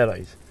emotional there,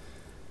 right?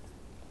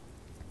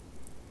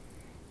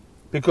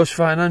 Because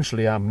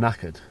financially I'm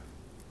knackered,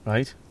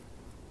 right?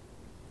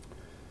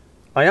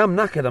 I am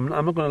knackered, I'm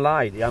not going to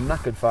lie to you, I'm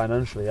knackered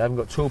financially. I haven't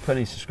got 2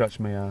 pennies to scratch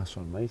my arse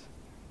on, right?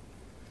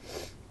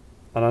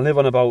 And I live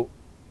on about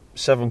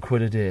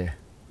 £7 a day,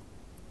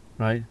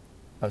 right?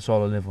 That's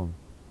all I live on.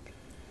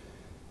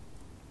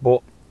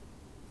 But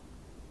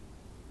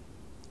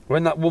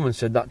when that woman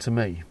said that to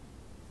me,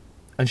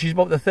 and she's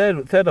about the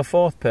third or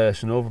fourth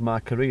person over my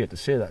career to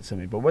say that to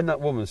me, but when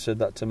that woman said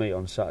that to me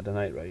on Saturday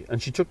night, right,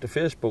 and she took to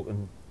Facebook,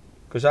 and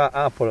because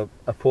I put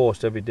a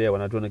post every day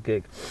when I run a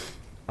gig,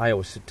 I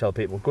always tell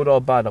people, good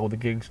or bad, how the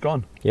gig's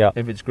gone. Yeah.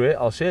 If it's great,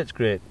 I'll say it's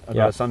great. I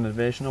got a standing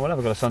ovation or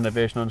whatever. I got a standing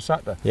ovation on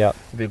Saturday. Yeah.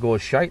 If it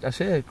goes shite, I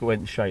say it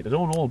went shite. I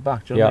don't hold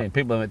back. Do you know what I mean?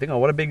 People might think, oh,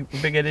 what a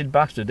big-headed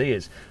bastard he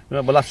is. You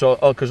know, but that's all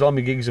because all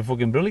my gigs are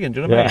fucking brilliant.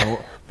 Do you know what I mean?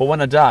 But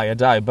when I die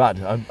bad.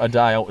 I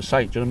die out of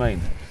sight. Do you know what I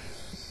mean?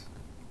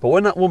 But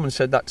when that woman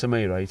said that to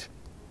me, right,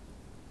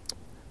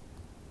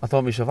 I thought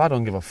to myself, I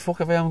don't give a fuck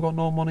if I haven't got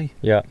no money.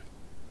 Yeah.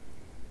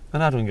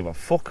 And I don't give a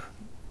fuck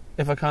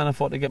if I can't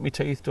afford to get my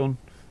teeth done.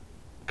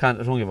 I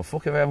don't give a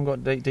fuck if I haven't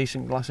got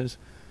decent glasses,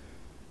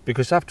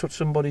 because I've touched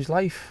somebody's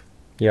life.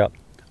 Yeah.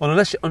 And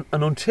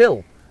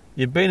until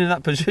you've been in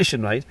that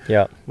position, right?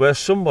 Yeah. Where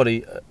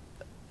somebody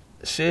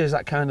says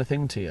that kind of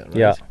thing to you, right?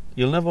 Yeah.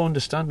 You'll never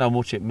understand how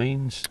much it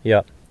means.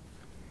 Yeah.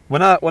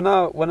 When I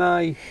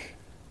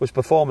was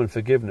performing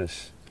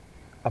Forgiveness,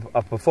 I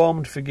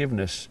performed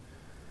Forgiveness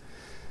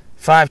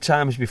 5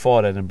 times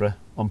before Edinburgh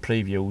on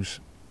previews.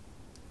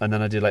 And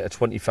then I did like a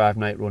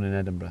 25-night run in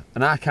Edinburgh.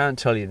 And I can't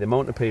tell you the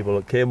amount of people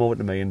that came over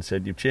to me and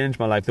said, you've changed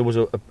my life. There was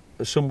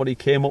somebody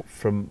came up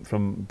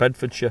from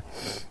Bedfordshire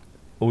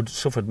who'd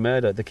suffered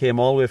murder. They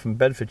came all the way from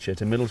Bedfordshire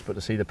to Middlesbrough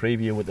to see the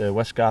preview with the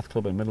Westgarth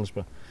Club in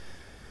Middlesbrough.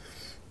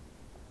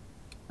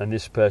 And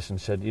this person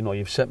said, you know,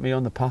 you've set me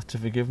on the path to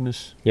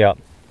forgiveness. Yeah.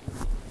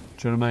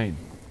 Do you know what I mean?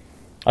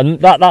 And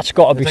that's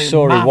got to be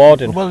so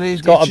rewarding. Well,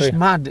 it's just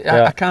mad.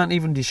 Yeah. I can't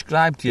even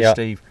describe to you,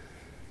 Steve.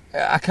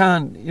 I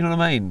can't, you know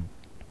what I mean?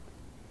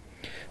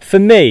 For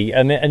me,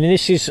 and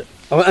this is...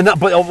 but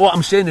what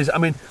I'm saying is, I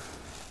mean,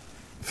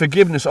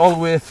 Forgiveness all the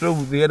way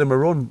through the Edinburgh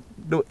run,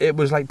 it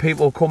was like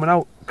people coming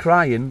out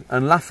crying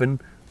and laughing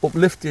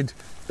uplifted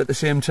at the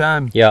same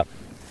time. Yeah.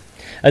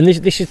 And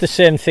this is the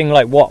same thing,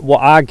 like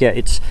what I get.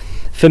 It's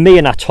for me,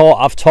 and I've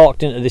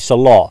talked into this a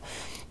lot.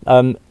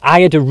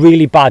 I had a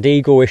really bad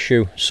ego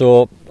issue.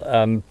 So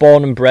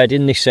born and bred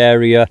in this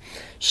area,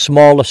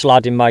 smallest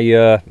lad in my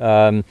year,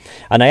 and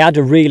I had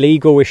a real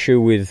ego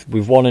issue with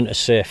wanting to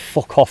say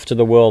fuck off to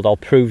the world, I'll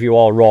prove you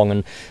all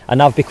wrong,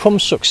 and I've become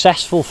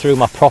successful through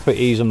my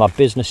properties and my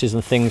businesses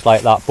and things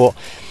like that. But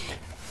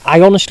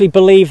I honestly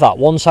believe that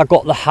once I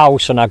got the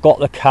house and I got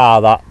the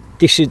car, that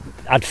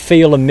I'd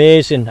feel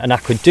amazing and I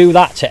could do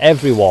that to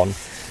everyone.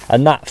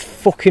 And that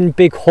fucking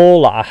big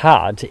hole that I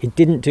had, it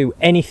didn't do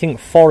anything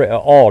for it at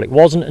all. It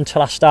wasn't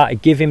until I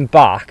started giving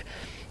back,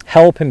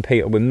 helping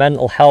people with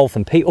mental health,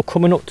 and people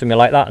coming up to me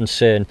like that and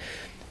saying,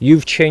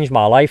 you've changed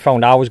my life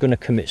around, I was going to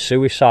commit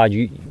suicide,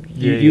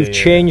 you've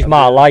changed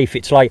my life.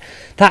 It's like,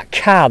 that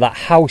car, that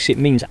house, it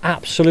means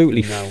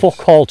absolutely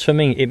fuck all to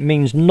me. It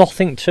means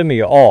nothing to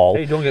me at all.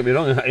 Hey, don't get me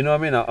wrong, you know what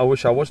I mean? I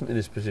wish I wasn't in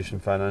this position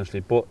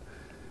financially, but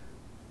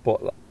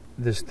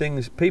there's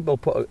things people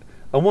put,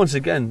 and once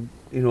again,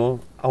 you know,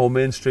 our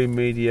mainstream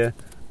media,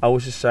 our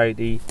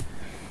society,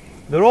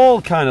 they're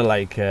all kind of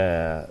like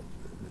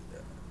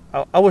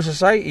our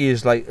society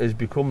has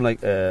become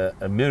like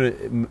a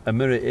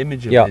mirror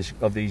image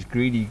of these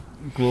greedy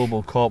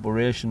global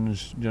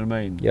corporations. Do you know what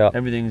I mean? Yeah.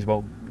 Everything's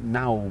about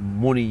now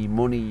money. You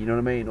know what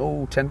I mean?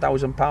 Oh,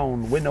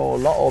 £10,000 winner,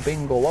 lotto,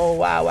 bingo. Oh,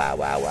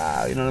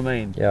 wow. You know what I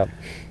mean? Yeah.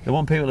 They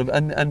want people to,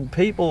 and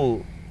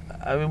people.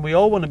 I mean, we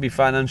all want to be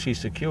financially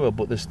secure,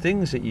 but there's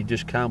things that you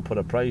just can't put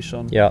a price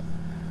on. Yeah.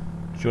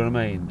 Do you know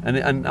what I mean?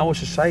 And our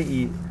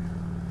society.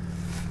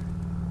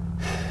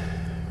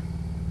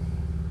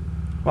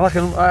 Well,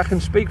 I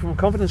can speak from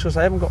confidence because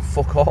I haven't got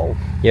fuck all.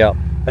 Yeah.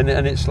 And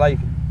it's like,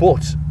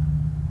 but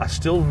I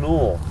still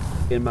know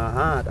in my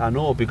heart, I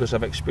know because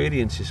I've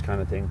experienced this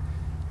kind of thing,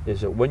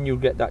 is that when you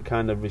get that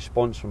kind of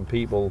response from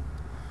people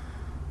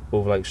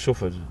who've like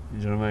suffered,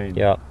 you know what I mean?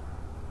 Yeah.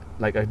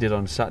 Like I did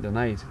on Saturday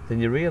night, then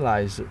you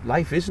realise that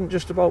life isn't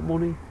just about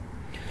money.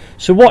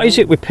 So what is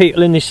it with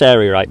people in this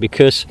area, right?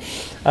 Because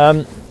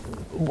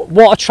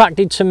what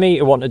attracted to me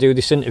to want to do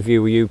this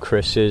interview with you,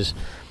 Chris, is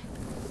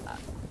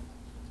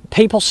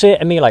people say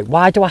to me, like,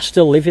 why do I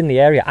still live in the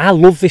area? I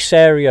love this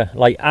area.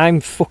 Like, I'm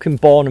fucking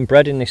born and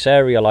bred in this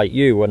area like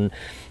you, and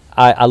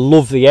I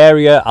love the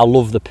area, I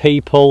love the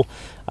people,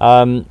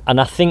 and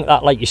I think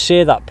that, like you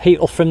say, that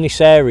people from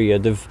this area,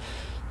 they've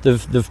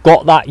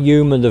got that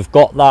humour, they've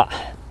got that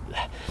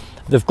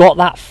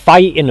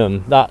fight in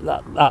them,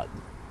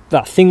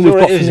 that thing we've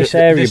got from this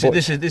area.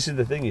 This is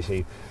the thing, you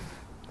see.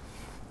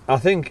 I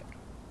think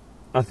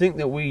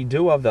that we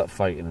do have that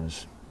fight in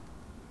us,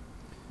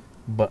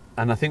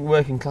 and I think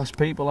working class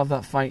people have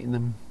that fight in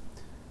them.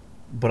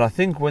 But I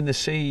think when they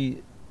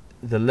see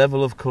the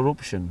level of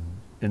corruption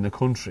in the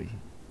country,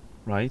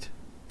 right,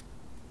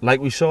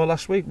 like we saw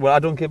last week, well, I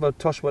don't give a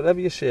toss whatever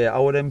you say,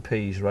 our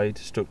MPs, right,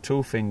 stuck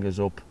two fingers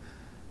up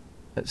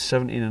at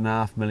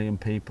 17.5 million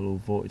people who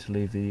voted to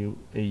leave the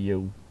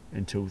EU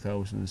in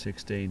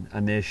 2016,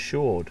 and they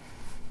showed,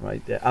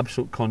 right, their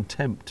absolute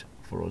contempt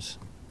for us,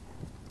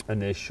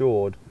 and they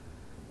showed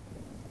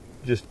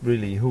just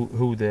really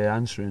who they're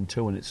answering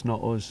to, and it's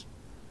not us.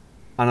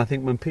 And I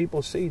think when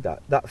people see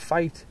that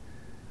fight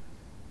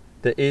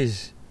that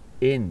is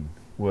in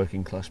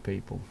working class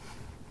people,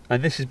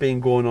 and this has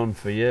been going on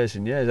for years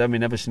and years, I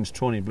mean ever since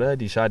Tony Blair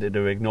decided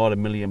to ignore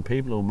 1 million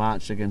people who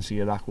marched against the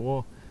Iraq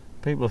war,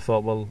 people have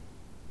thought, well,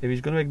 if he's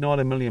going to ignore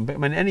 1 million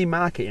people, I mean, any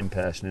marketing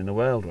person in the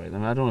world, right,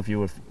 and I don't know if you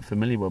were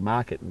familiar with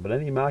marketing, but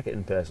any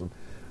marketing person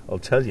will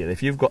tell you that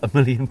if you've got 1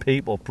 million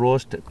people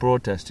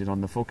protesting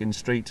on the fucking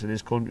streets of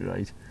this country,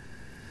 right,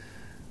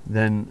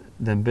 then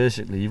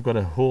basically you've got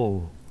a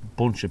whole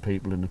bunch of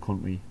people in the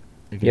country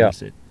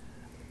against it.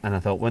 And I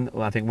thought,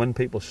 when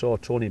people saw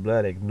Tony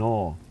Blair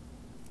ignore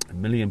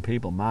 1 million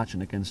people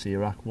marching against the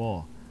Iraq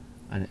war,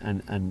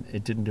 and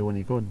it didn't do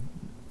any good,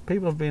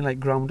 people have been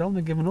like ground down,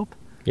 they're giving up.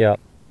 Yeah.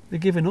 They're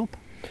giving up.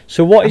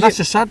 So what is that's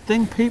a sad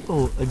thing.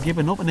 People are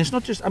giving up, and it's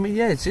not just. I mean,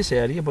 yeah, it's this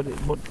area, but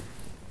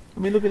I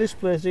mean, look at this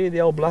place here,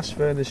 the old blast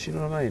furnace. You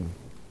know what I mean?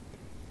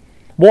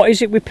 What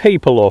is it with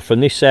people though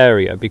from this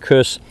area?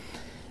 Because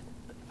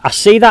I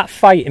see that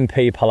fight in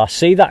people. I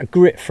see that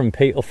grit from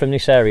people from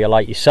this area,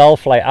 like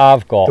yourself, like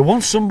I've got. They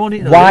want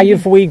somebody. Why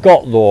have we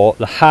got though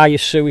the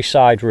highest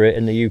suicide rate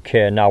in the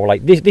UK now?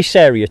 Like this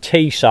area,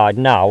 Teesside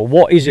now.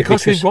 What is it?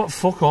 Because we've got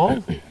fuck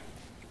all.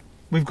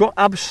 We've got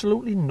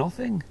absolutely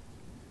nothing.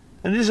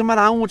 And it doesn't matter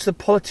how much the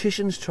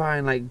politicians try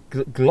and like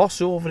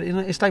gloss over it. You know,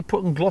 it's like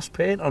putting gloss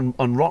paint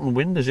on rotten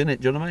windows,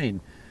 innit? Do you know what I mean?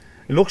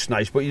 It looks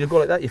nice, but you go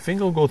like that, your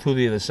finger will go through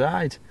the other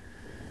side.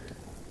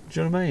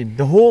 Do you know what I mean?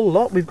 The whole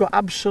lot, we've got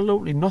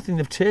absolutely nothing.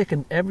 They've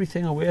taken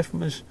everything away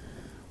from us.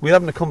 We were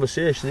having a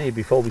conversation here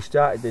before we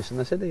started this, and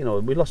I said, you know,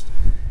 we lost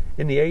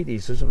in the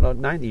 80s,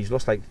 90s,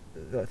 lost like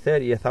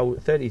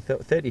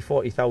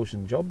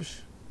 40,000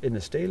 jobs in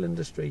the steel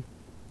industry.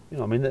 You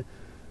know, I mean,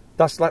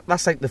 that's like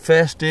the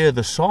first day of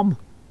the Somme.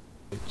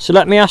 So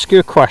let me ask you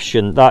a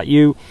question that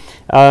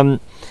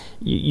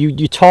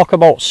you talk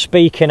about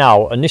speaking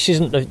out, and this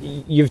isn't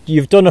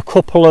you've done a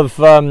couple of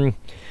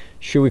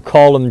should we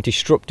call them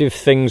destructive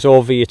things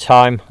over your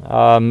time.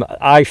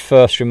 I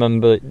first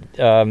remember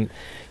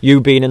you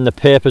being in the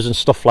papers and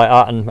stuff like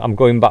that, and I'm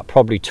going back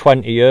probably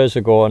 20 years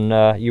ago.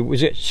 And you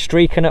was it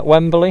streaking at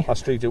Wembley? I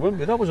streaked at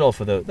Wembley. That was all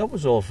for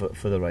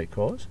the right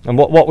cause. And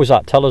what was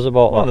that? Tell us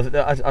about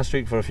that. I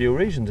streaked for a few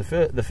reasons.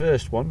 The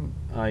first one,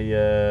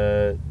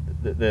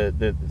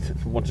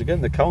 once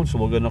again the council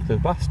were going to knock the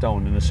baths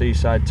down in a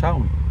seaside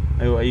town.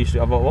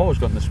 I've always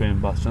got in the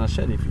swimming baths, and I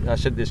said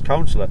to this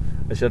councillor,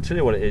 I said, I'll tell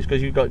you what it is,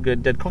 because you got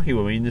dead cocky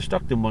with me in the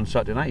Stockton one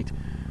Saturday night.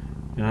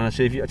 And I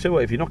said, I tell you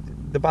what, if you knock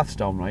the baths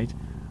down right,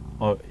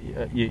 or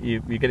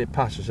you get it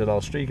passed, I said, I'll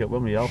streak at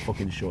Wembley, I'll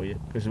fucking show you.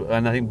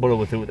 And I think Borough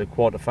were through at the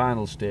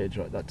quarter-final stage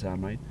right at that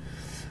time, right?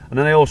 And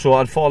then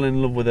I'd fallen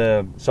in love with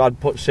so I'd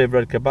put Save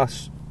Redcar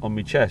baths on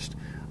my chest.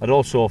 I'd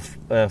also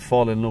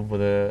fall in love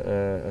with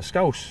a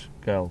Scouse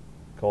girl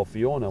called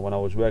Fiona when I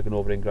was working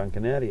over in Gran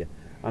Canaria.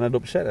 And I'd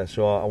upset her,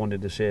 so I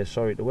wanted to say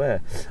sorry to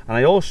her. And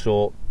I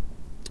also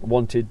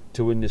wanted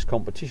to win this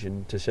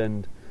competition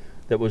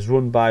that was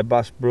run by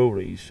Bass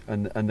Breweries,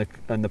 and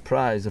the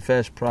prize, the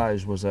first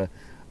prize, was a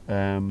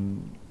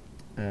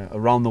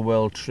around the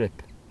world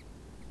trip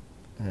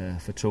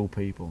for 2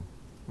 people,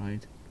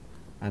 right?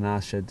 And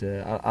I said,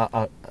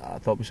 I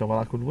thought to myself, well,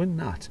 I could win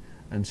that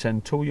and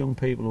send 2 young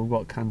people who've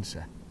got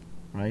cancer,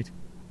 right,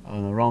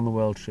 on a round the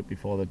world trip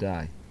before they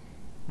die,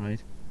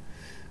 right?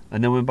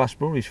 And then when Bass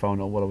Breweries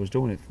found out what I was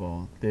doing it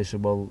for, they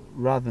said, well,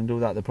 rather than do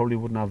that, they probably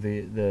wouldn't have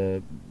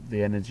the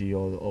energy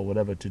or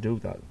whatever to do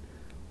that.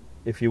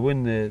 If you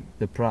win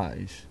the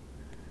prize,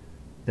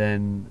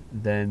 then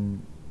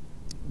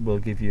we'll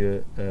give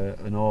you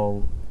an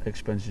all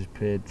expenses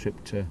paid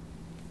trip to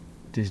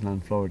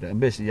Disneyland, Florida. And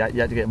basically, you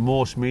had to get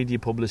most media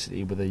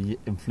publicity with a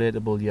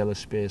inflatable yellow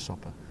space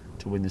hopper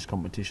to win this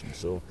competition.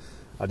 So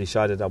I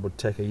decided I would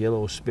take a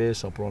yellow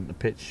space hopper on the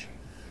pitch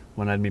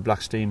when I had my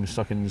black steam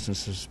stockings and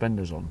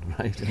suspenders on,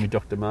 right, and my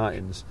Dr.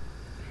 Martens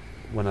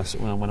when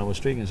I was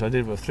streaking. So I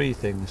did 3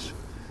 things.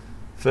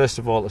 First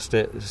of all,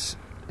 to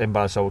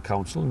embarrass our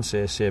council and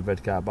say Save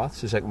Redcar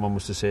baths. The second one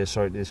was to say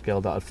sorry to this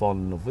girl that I'd fallen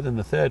in love with, and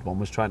the third one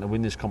was trying to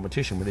win this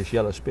competition with this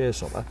yellow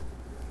space hopper,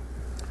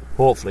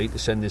 hopefully to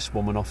send this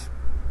woman off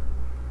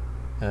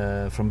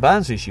from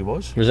Barnsley. She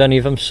was any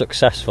of them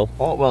successful?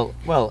 Oh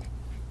well,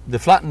 they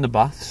flattened the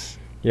baths,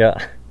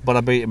 yeah, but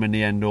I beat them in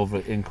the end over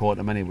in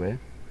Courtham anyway.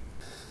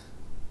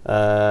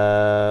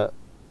 I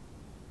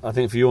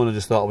think Fiona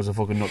just thought I was a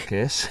fucking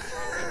nutcase.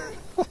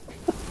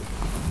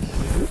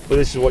 But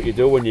this is what you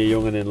do when you're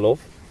young and in love.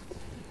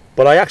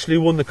 But I actually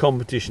won the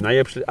competition. I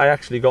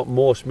actually got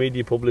most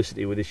media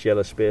publicity with this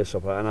yellow space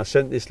hopper, and I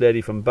sent this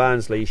lady from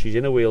Barnsley. She's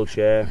in a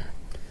wheelchair.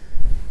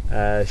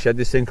 She had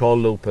this thing called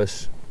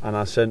lupus, and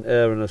I sent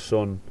her and her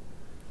son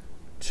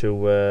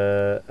to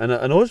and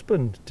an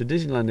husband to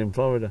Disneyland in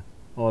Florida,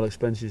 all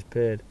expenses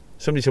paid.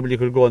 Somebody said, well, you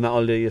could go on that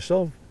holiday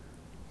yourself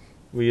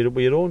with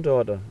your own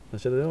daughter. I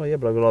said, oh yeah,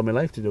 but I've got all my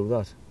life to do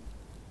that.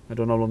 I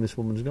don't know how long this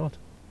woman's got.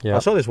 Yeah. I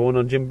saw this woman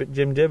on Jim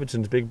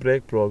Davidson's Big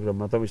Break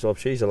programme. I thought to myself,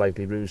 she's a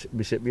likely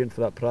recipient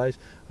for that prize.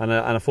 And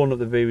I phoned up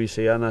the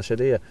BBC and I said,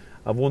 here,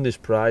 I've won this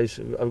prize,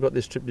 I've got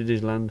this trip to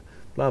Disneyland,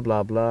 blah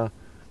blah blah.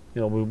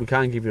 You know, we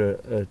can't give you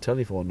a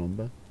telephone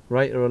number.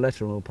 Write her a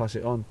letter and we'll pass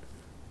it on.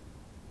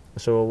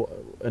 So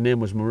her name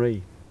was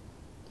Marie.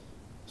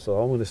 So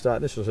I'm going to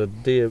start this. I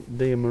said, dear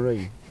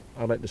Marie,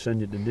 I'd like to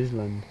send you to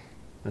Disneyland.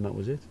 And that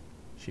was it.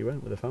 She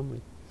went with her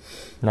family.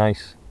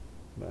 Nice.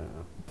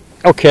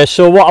 Okay,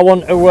 so what I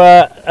want to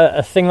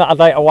a thing that I'd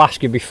like to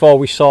ask you before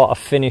we sort of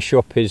finish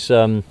up is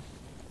hey,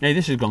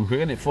 this has gone quick,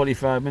 isn't it?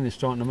 45 minutes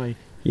talking to me.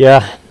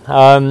 Yeah,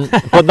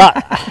 but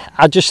that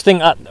I just think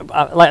that,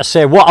 like I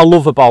say, what I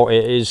love about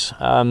it is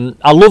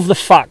I love the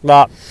fact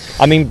that,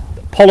 I mean,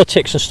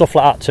 politics and stuff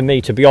like that, to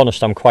me, to be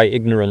honest, I'm quite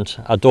ignorant.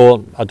 I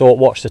don't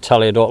watch the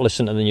telly, I don't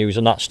listen to the news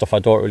and that stuff I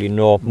don't really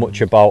know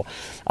much about.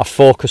 I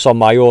focus on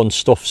my own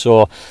stuff,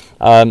 so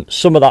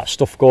some of that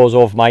stuff goes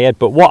over my head.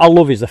 But what I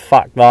love is the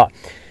fact that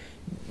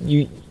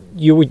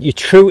you're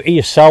true to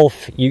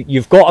yourself.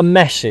 You've got a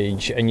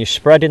message and you're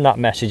spreading that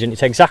message, and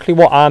it's exactly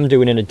what I'm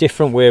doing in a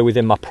different way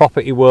within my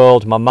property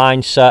world, my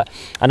mindset.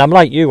 And I'm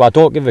like you, I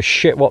don't give a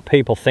shit what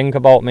people think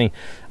about me.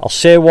 I'll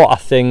say what I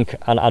think,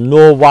 and I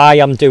know why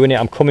I'm doing it.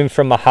 I'm coming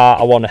from my heart.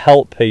 I want to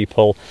help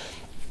people,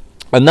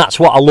 and that's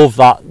what I love,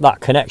 that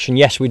connection.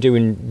 Yes, we're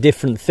doing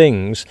different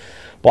things,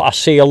 but I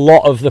see a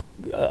lot of the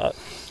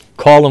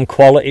call them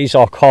qualities,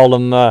 or call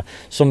them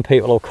some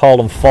people will call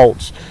them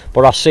faults,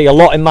 but I see a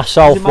lot in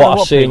myself what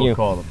I see in you.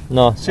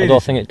 No, I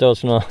don't think it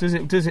does. No. Does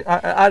it?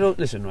 I don't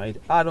listen, right?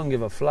 I don't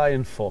give a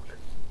flying fuck,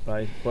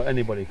 right, what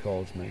anybody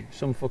calls me.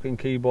 Some fucking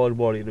keyboard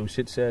warrior who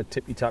sits there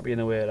tippy tappy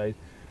in a way, right?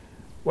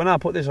 When I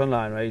put this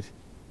online, right,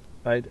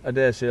 I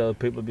dare say other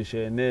people will be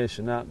saying this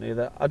and that and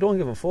that. I don't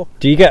give a fuck.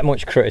 Do you get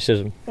much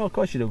criticism? No, of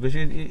course you do, because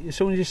as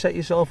soon as you set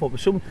yourself up,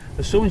 as soon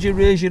as you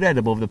raise your head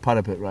above the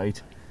parapet,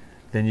 right,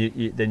 then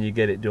you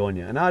get it, don't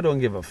you? And I don't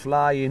give a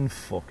flying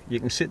fuck. You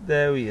can sit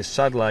there with your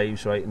sad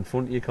lives, right, in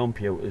front of your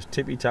computers,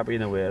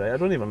 tippy-tapping away, right? I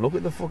don't even look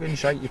at the fucking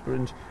shite you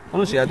print.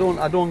 Honestly, I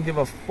don't give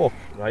a fuck,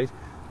 right?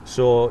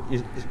 So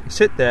you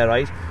sit there,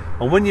 right,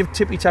 and when you've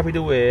tippy-tappied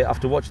away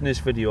after watching this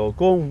video,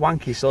 go and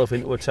wank yourself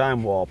into a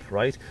time warp,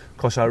 right?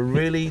 Because I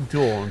really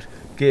don't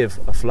give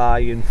a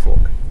flying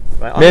fuck.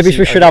 Right? Honestly, maybe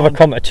we should have a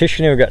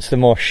competition who gets the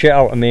most shit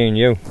out of me and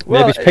you.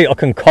 Well, maybe people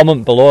can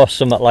comment below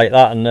something like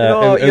that, and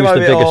who's the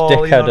biggest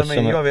dickhead or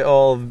something. You have it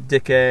all,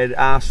 dickhead,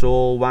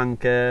 arsehole,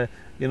 wanker.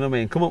 You know what I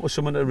mean? Come up with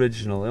something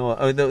original.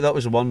 You know, that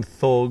was one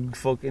thug.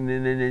 Fucking.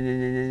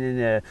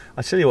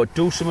 I tell you what,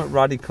 do something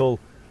radical.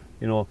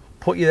 You know,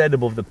 put your head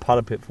above the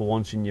parapet for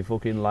once in your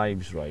fucking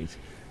lives, right?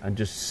 And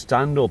just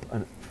stand up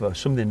for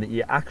something that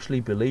you actually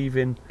believe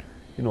in.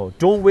 You know,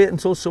 don't wait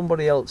until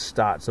somebody else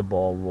starts the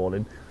ball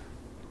rolling.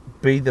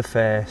 Be the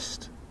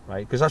first,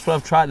 right? Because that's what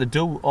I've tried to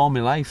do all my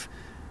life,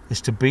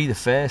 is to be the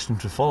first and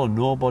to follow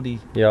nobody.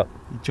 Yeah.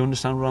 Do you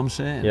understand what I'm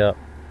saying? Yeah.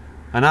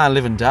 And I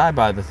live and die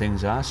by the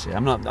things I say.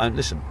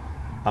 Listen,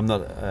 I'm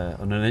not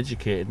an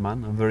uneducated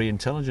man. I'm a very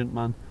intelligent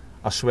man.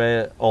 I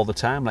swear all the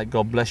time, like,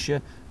 God bless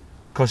you,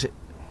 because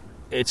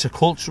it's a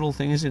cultural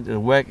thing, isn't it? A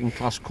working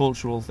class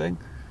cultural thing.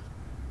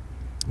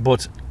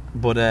 But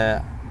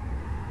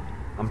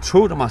I'm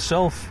true to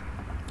myself,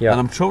 and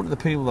I'm true to the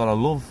people that I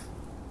love.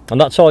 And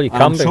that's all you can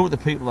be. I'm true to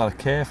the people that I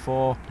care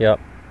for. Yeah.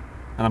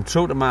 And I'm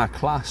true to my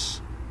class.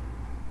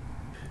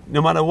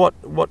 No matter what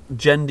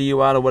gender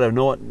you are or whatever,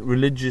 no what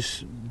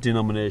religious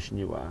denomination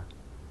you are,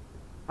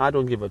 I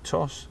don't give a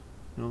toss.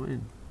 You know what I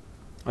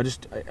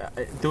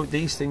mean?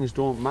 These things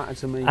don't matter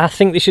to me. I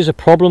think this is a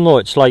problem though.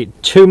 It's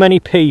like too many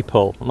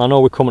people, and I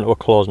know we're coming to a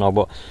close now,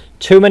 but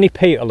too many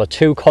people are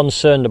too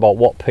concerned about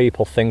what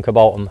people think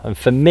about them. And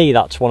for me,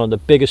 that's one of the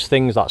biggest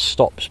things that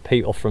stops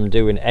people from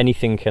doing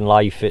anything in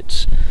life.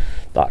 It's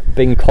that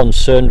being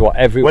concerned what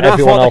everyone else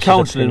is. When I fought the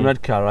council in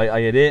Redcar, right,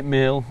 I had 8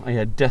 mail, I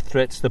had death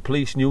threats. The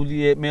police knew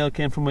the 8 mail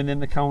came from within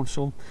the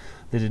council.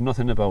 They did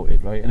nothing about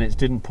it, right, and it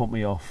didn't put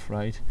me off,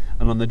 right.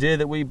 And on the day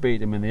that we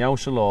beat them in the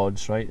House of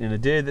Lords, right, and the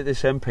day that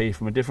this MP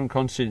from a different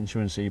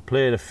constituency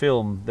played a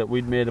film that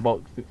we'd made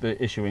about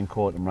the issue in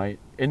Courtham, right,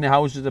 in the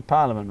Houses of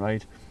Parliament,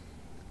 right,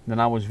 then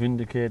I was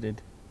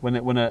vindicated. When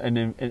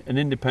an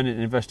independent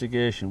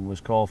investigation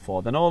was called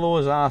for, then all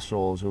those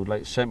arseholes who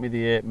like sent me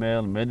the 8 mail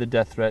and made the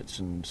death threats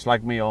and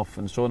slagged me off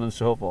and so on and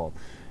so forth,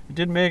 it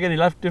didn't make any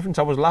difference.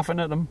 I was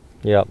laughing at them.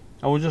 Yeah.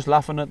 I was just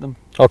laughing at them.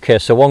 Okay,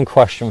 so one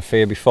question for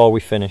you before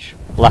we finish.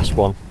 Last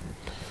one.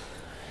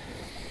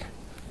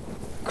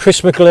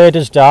 Chris McGlade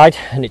has died,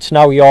 and it's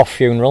now your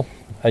funeral,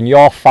 and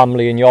your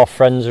family and your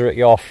friends are at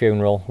your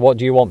funeral. What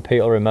do you want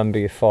people to remember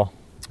you for?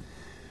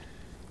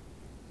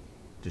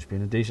 Just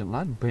being a decent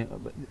lad.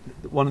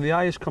 One of the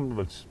highest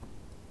compliments,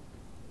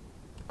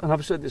 and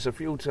I've said this a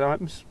few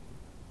times,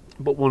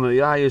 but one of the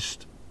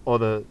highest or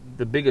the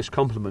biggest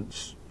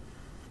compliments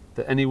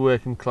that any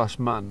working class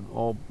man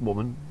or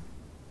woman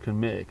can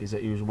make is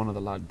that he was one of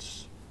the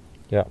lads.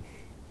 Yeah.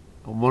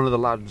 And one of the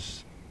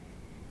lads,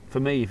 for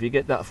me, if you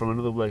get that from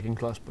another working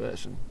class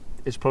person,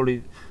 it's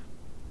probably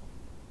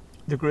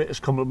the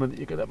greatest compliment that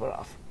you could ever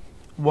have.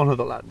 One of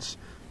the lads.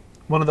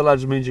 One of the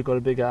lads means you've got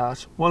a big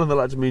heart. One of the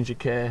lads means you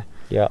care.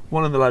 Yeah.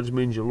 One of the lads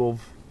means you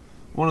love.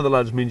 One of the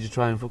lads means you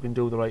try and fucking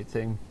do the right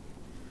thing.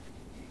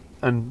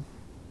 And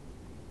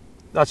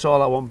that's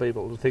all I want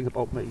people to think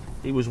about me.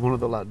 He was one of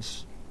the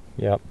lads.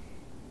 Yeah.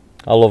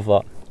 I love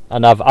that.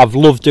 And I've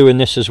loved doing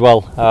this as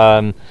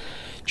well.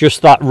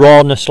 Just that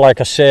rawness, like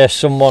I say,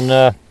 someone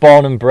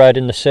born and bred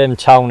in the same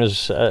town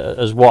as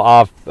what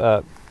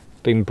I've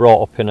been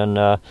brought up in,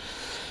 and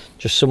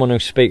just someone who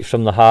speaks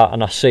from the heart,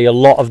 and I see a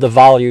lot of the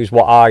values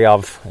what I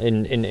have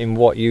in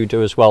what you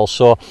do as well.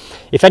 So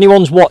if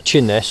anyone's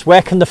watching this,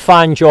 where can they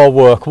find your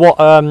work?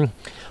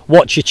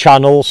 What's your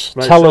channons?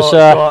 Right, Tell us.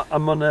 So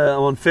I'm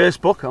on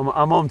Facebook.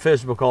 I'm on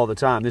Facebook all the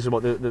time. This is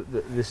what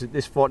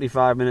this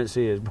 45 minutes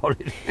here is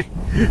probably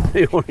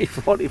the only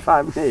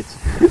 45 minutes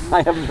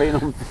I haven't been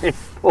on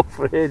Facebook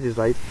for ages,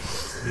 right?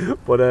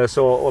 But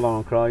so hold on,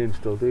 I'm crying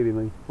still.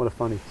 Dealing me, what a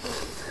funny.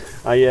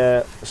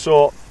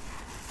 So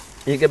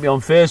you can get me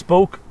on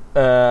Facebook.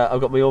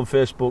 I've got my own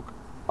Facebook.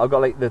 I've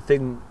got like the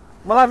thing.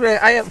 Well,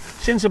 I have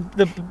since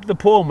the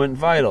poem went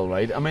viral,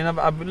 right? I mean,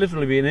 I've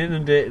literally been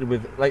inundated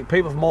with like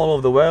people from all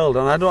over the world,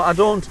 and I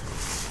don't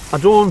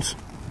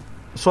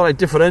sort of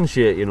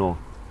differentiate, you know.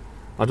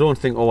 I don't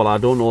think, oh well, I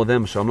don't know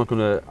them, so I'm not going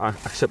to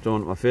accept them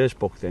on my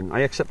Facebook thing.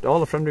 I accept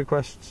all the friend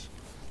requests,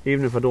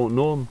 even if I don't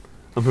know them,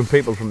 and from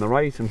people from the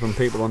right and from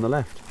people on the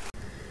left.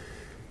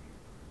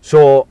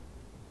 So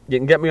you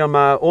can get me on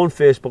my own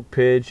Facebook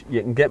page.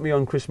 You can get me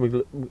on Chris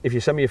McGlade. If you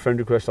send me a friend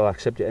request, I'll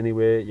accept it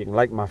anyway. You can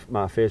like my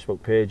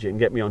Facebook page. You can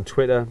get me on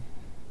Twitter.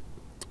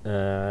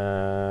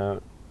 I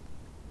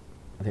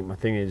think my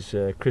thing is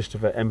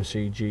Christopher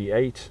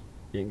MCG8.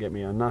 You can get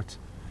me on that.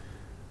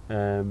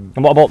 And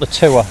what about the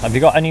tour? Have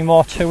you got any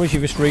more tours?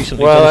 You've just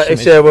recently done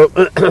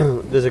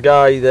something. There's a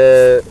guy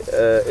there,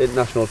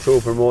 international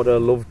tour promoter.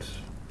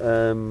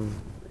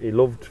 He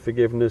loved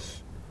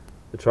forgiveness.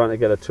 trying to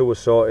get a tour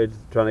sorted,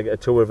 trying to get a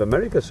tour of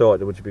America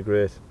sorted, which would be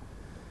great.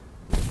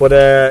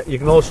 But you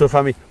can also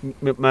find me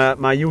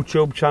my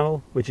YouTube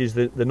channel, which is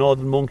the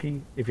Northern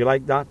Monkey. If you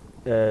like that,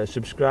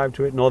 subscribe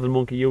to it. Northern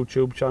Monkey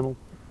YouTube channel.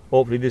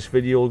 Hopefully this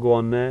video will go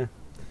on there.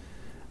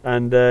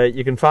 And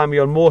you can find me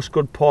on most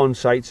good porn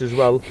sites as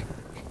well.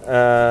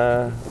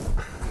 I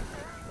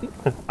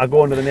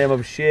go under the name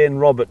of Shane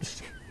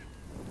Roberts.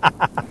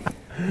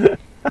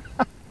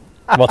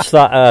 What's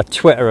that?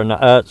 Twitter and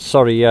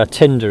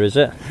Tinder, is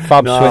it?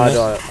 Fab Swinger.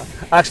 No.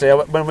 Actually,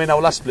 when I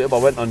last split up, I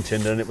went on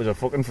Tinder and it was a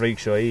fucking freak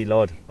show.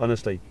 Lord,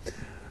 honestly,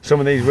 some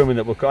of these women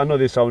that were, I know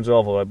this sounds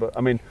awful, but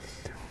I mean,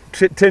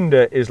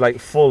 Tinder is like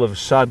full of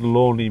sad,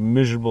 lonely,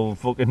 miserable,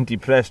 fucking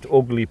depressed,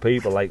 ugly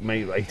people like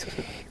me, right?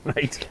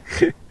 Right.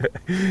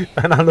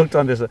 And I looked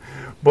on this,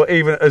 but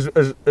even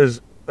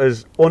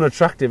as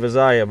unattractive as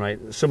I am,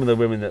 right, some of the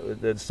women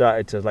that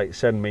started to like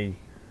send me,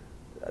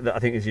 I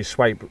think as you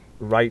swipe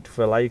right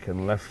for like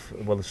and left,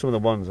 well, some of the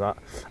ones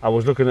I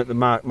was looking at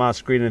my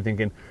screen and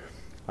thinking,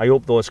 I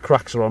hope those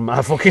cracks are on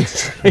my fucking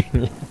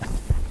screen.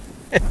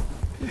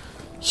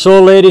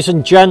 So, ladies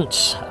and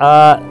gents,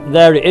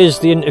 there it is,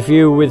 the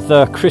interview with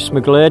Chris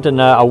McGlade,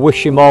 and I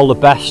wish him all the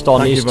best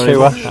on his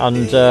tour,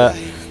 and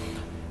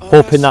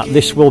hoping that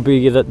this will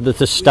be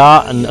the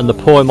start, and the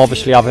poem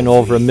obviously having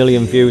over 1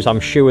 million views. I'm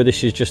sure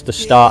this is just the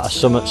start of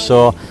something.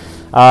 So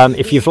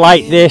if you've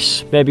liked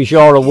this, maybe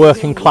you're a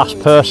working class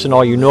person,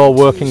 or you know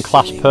working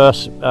class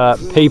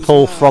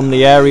people from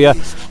the area,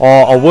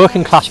 or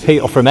working class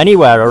people from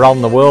anywhere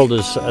around the world,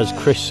 as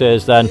Chris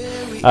says, then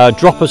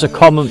drop us a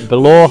comment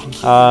below,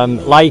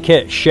 like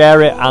it,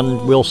 share it, and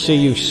we'll see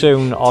you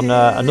soon on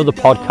another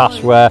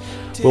podcast where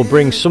we'll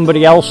bring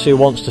somebody else who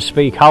wants to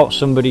speak out,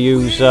 somebody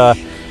who's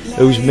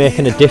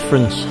making a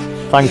difference.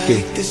 Thank you,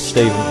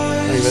 Stephen.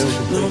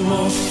 No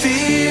more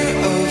fear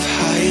of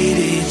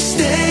hiding.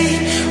 Stay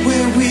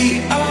where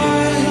we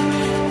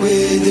are.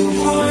 We're the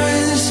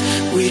ones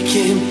we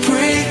can bring.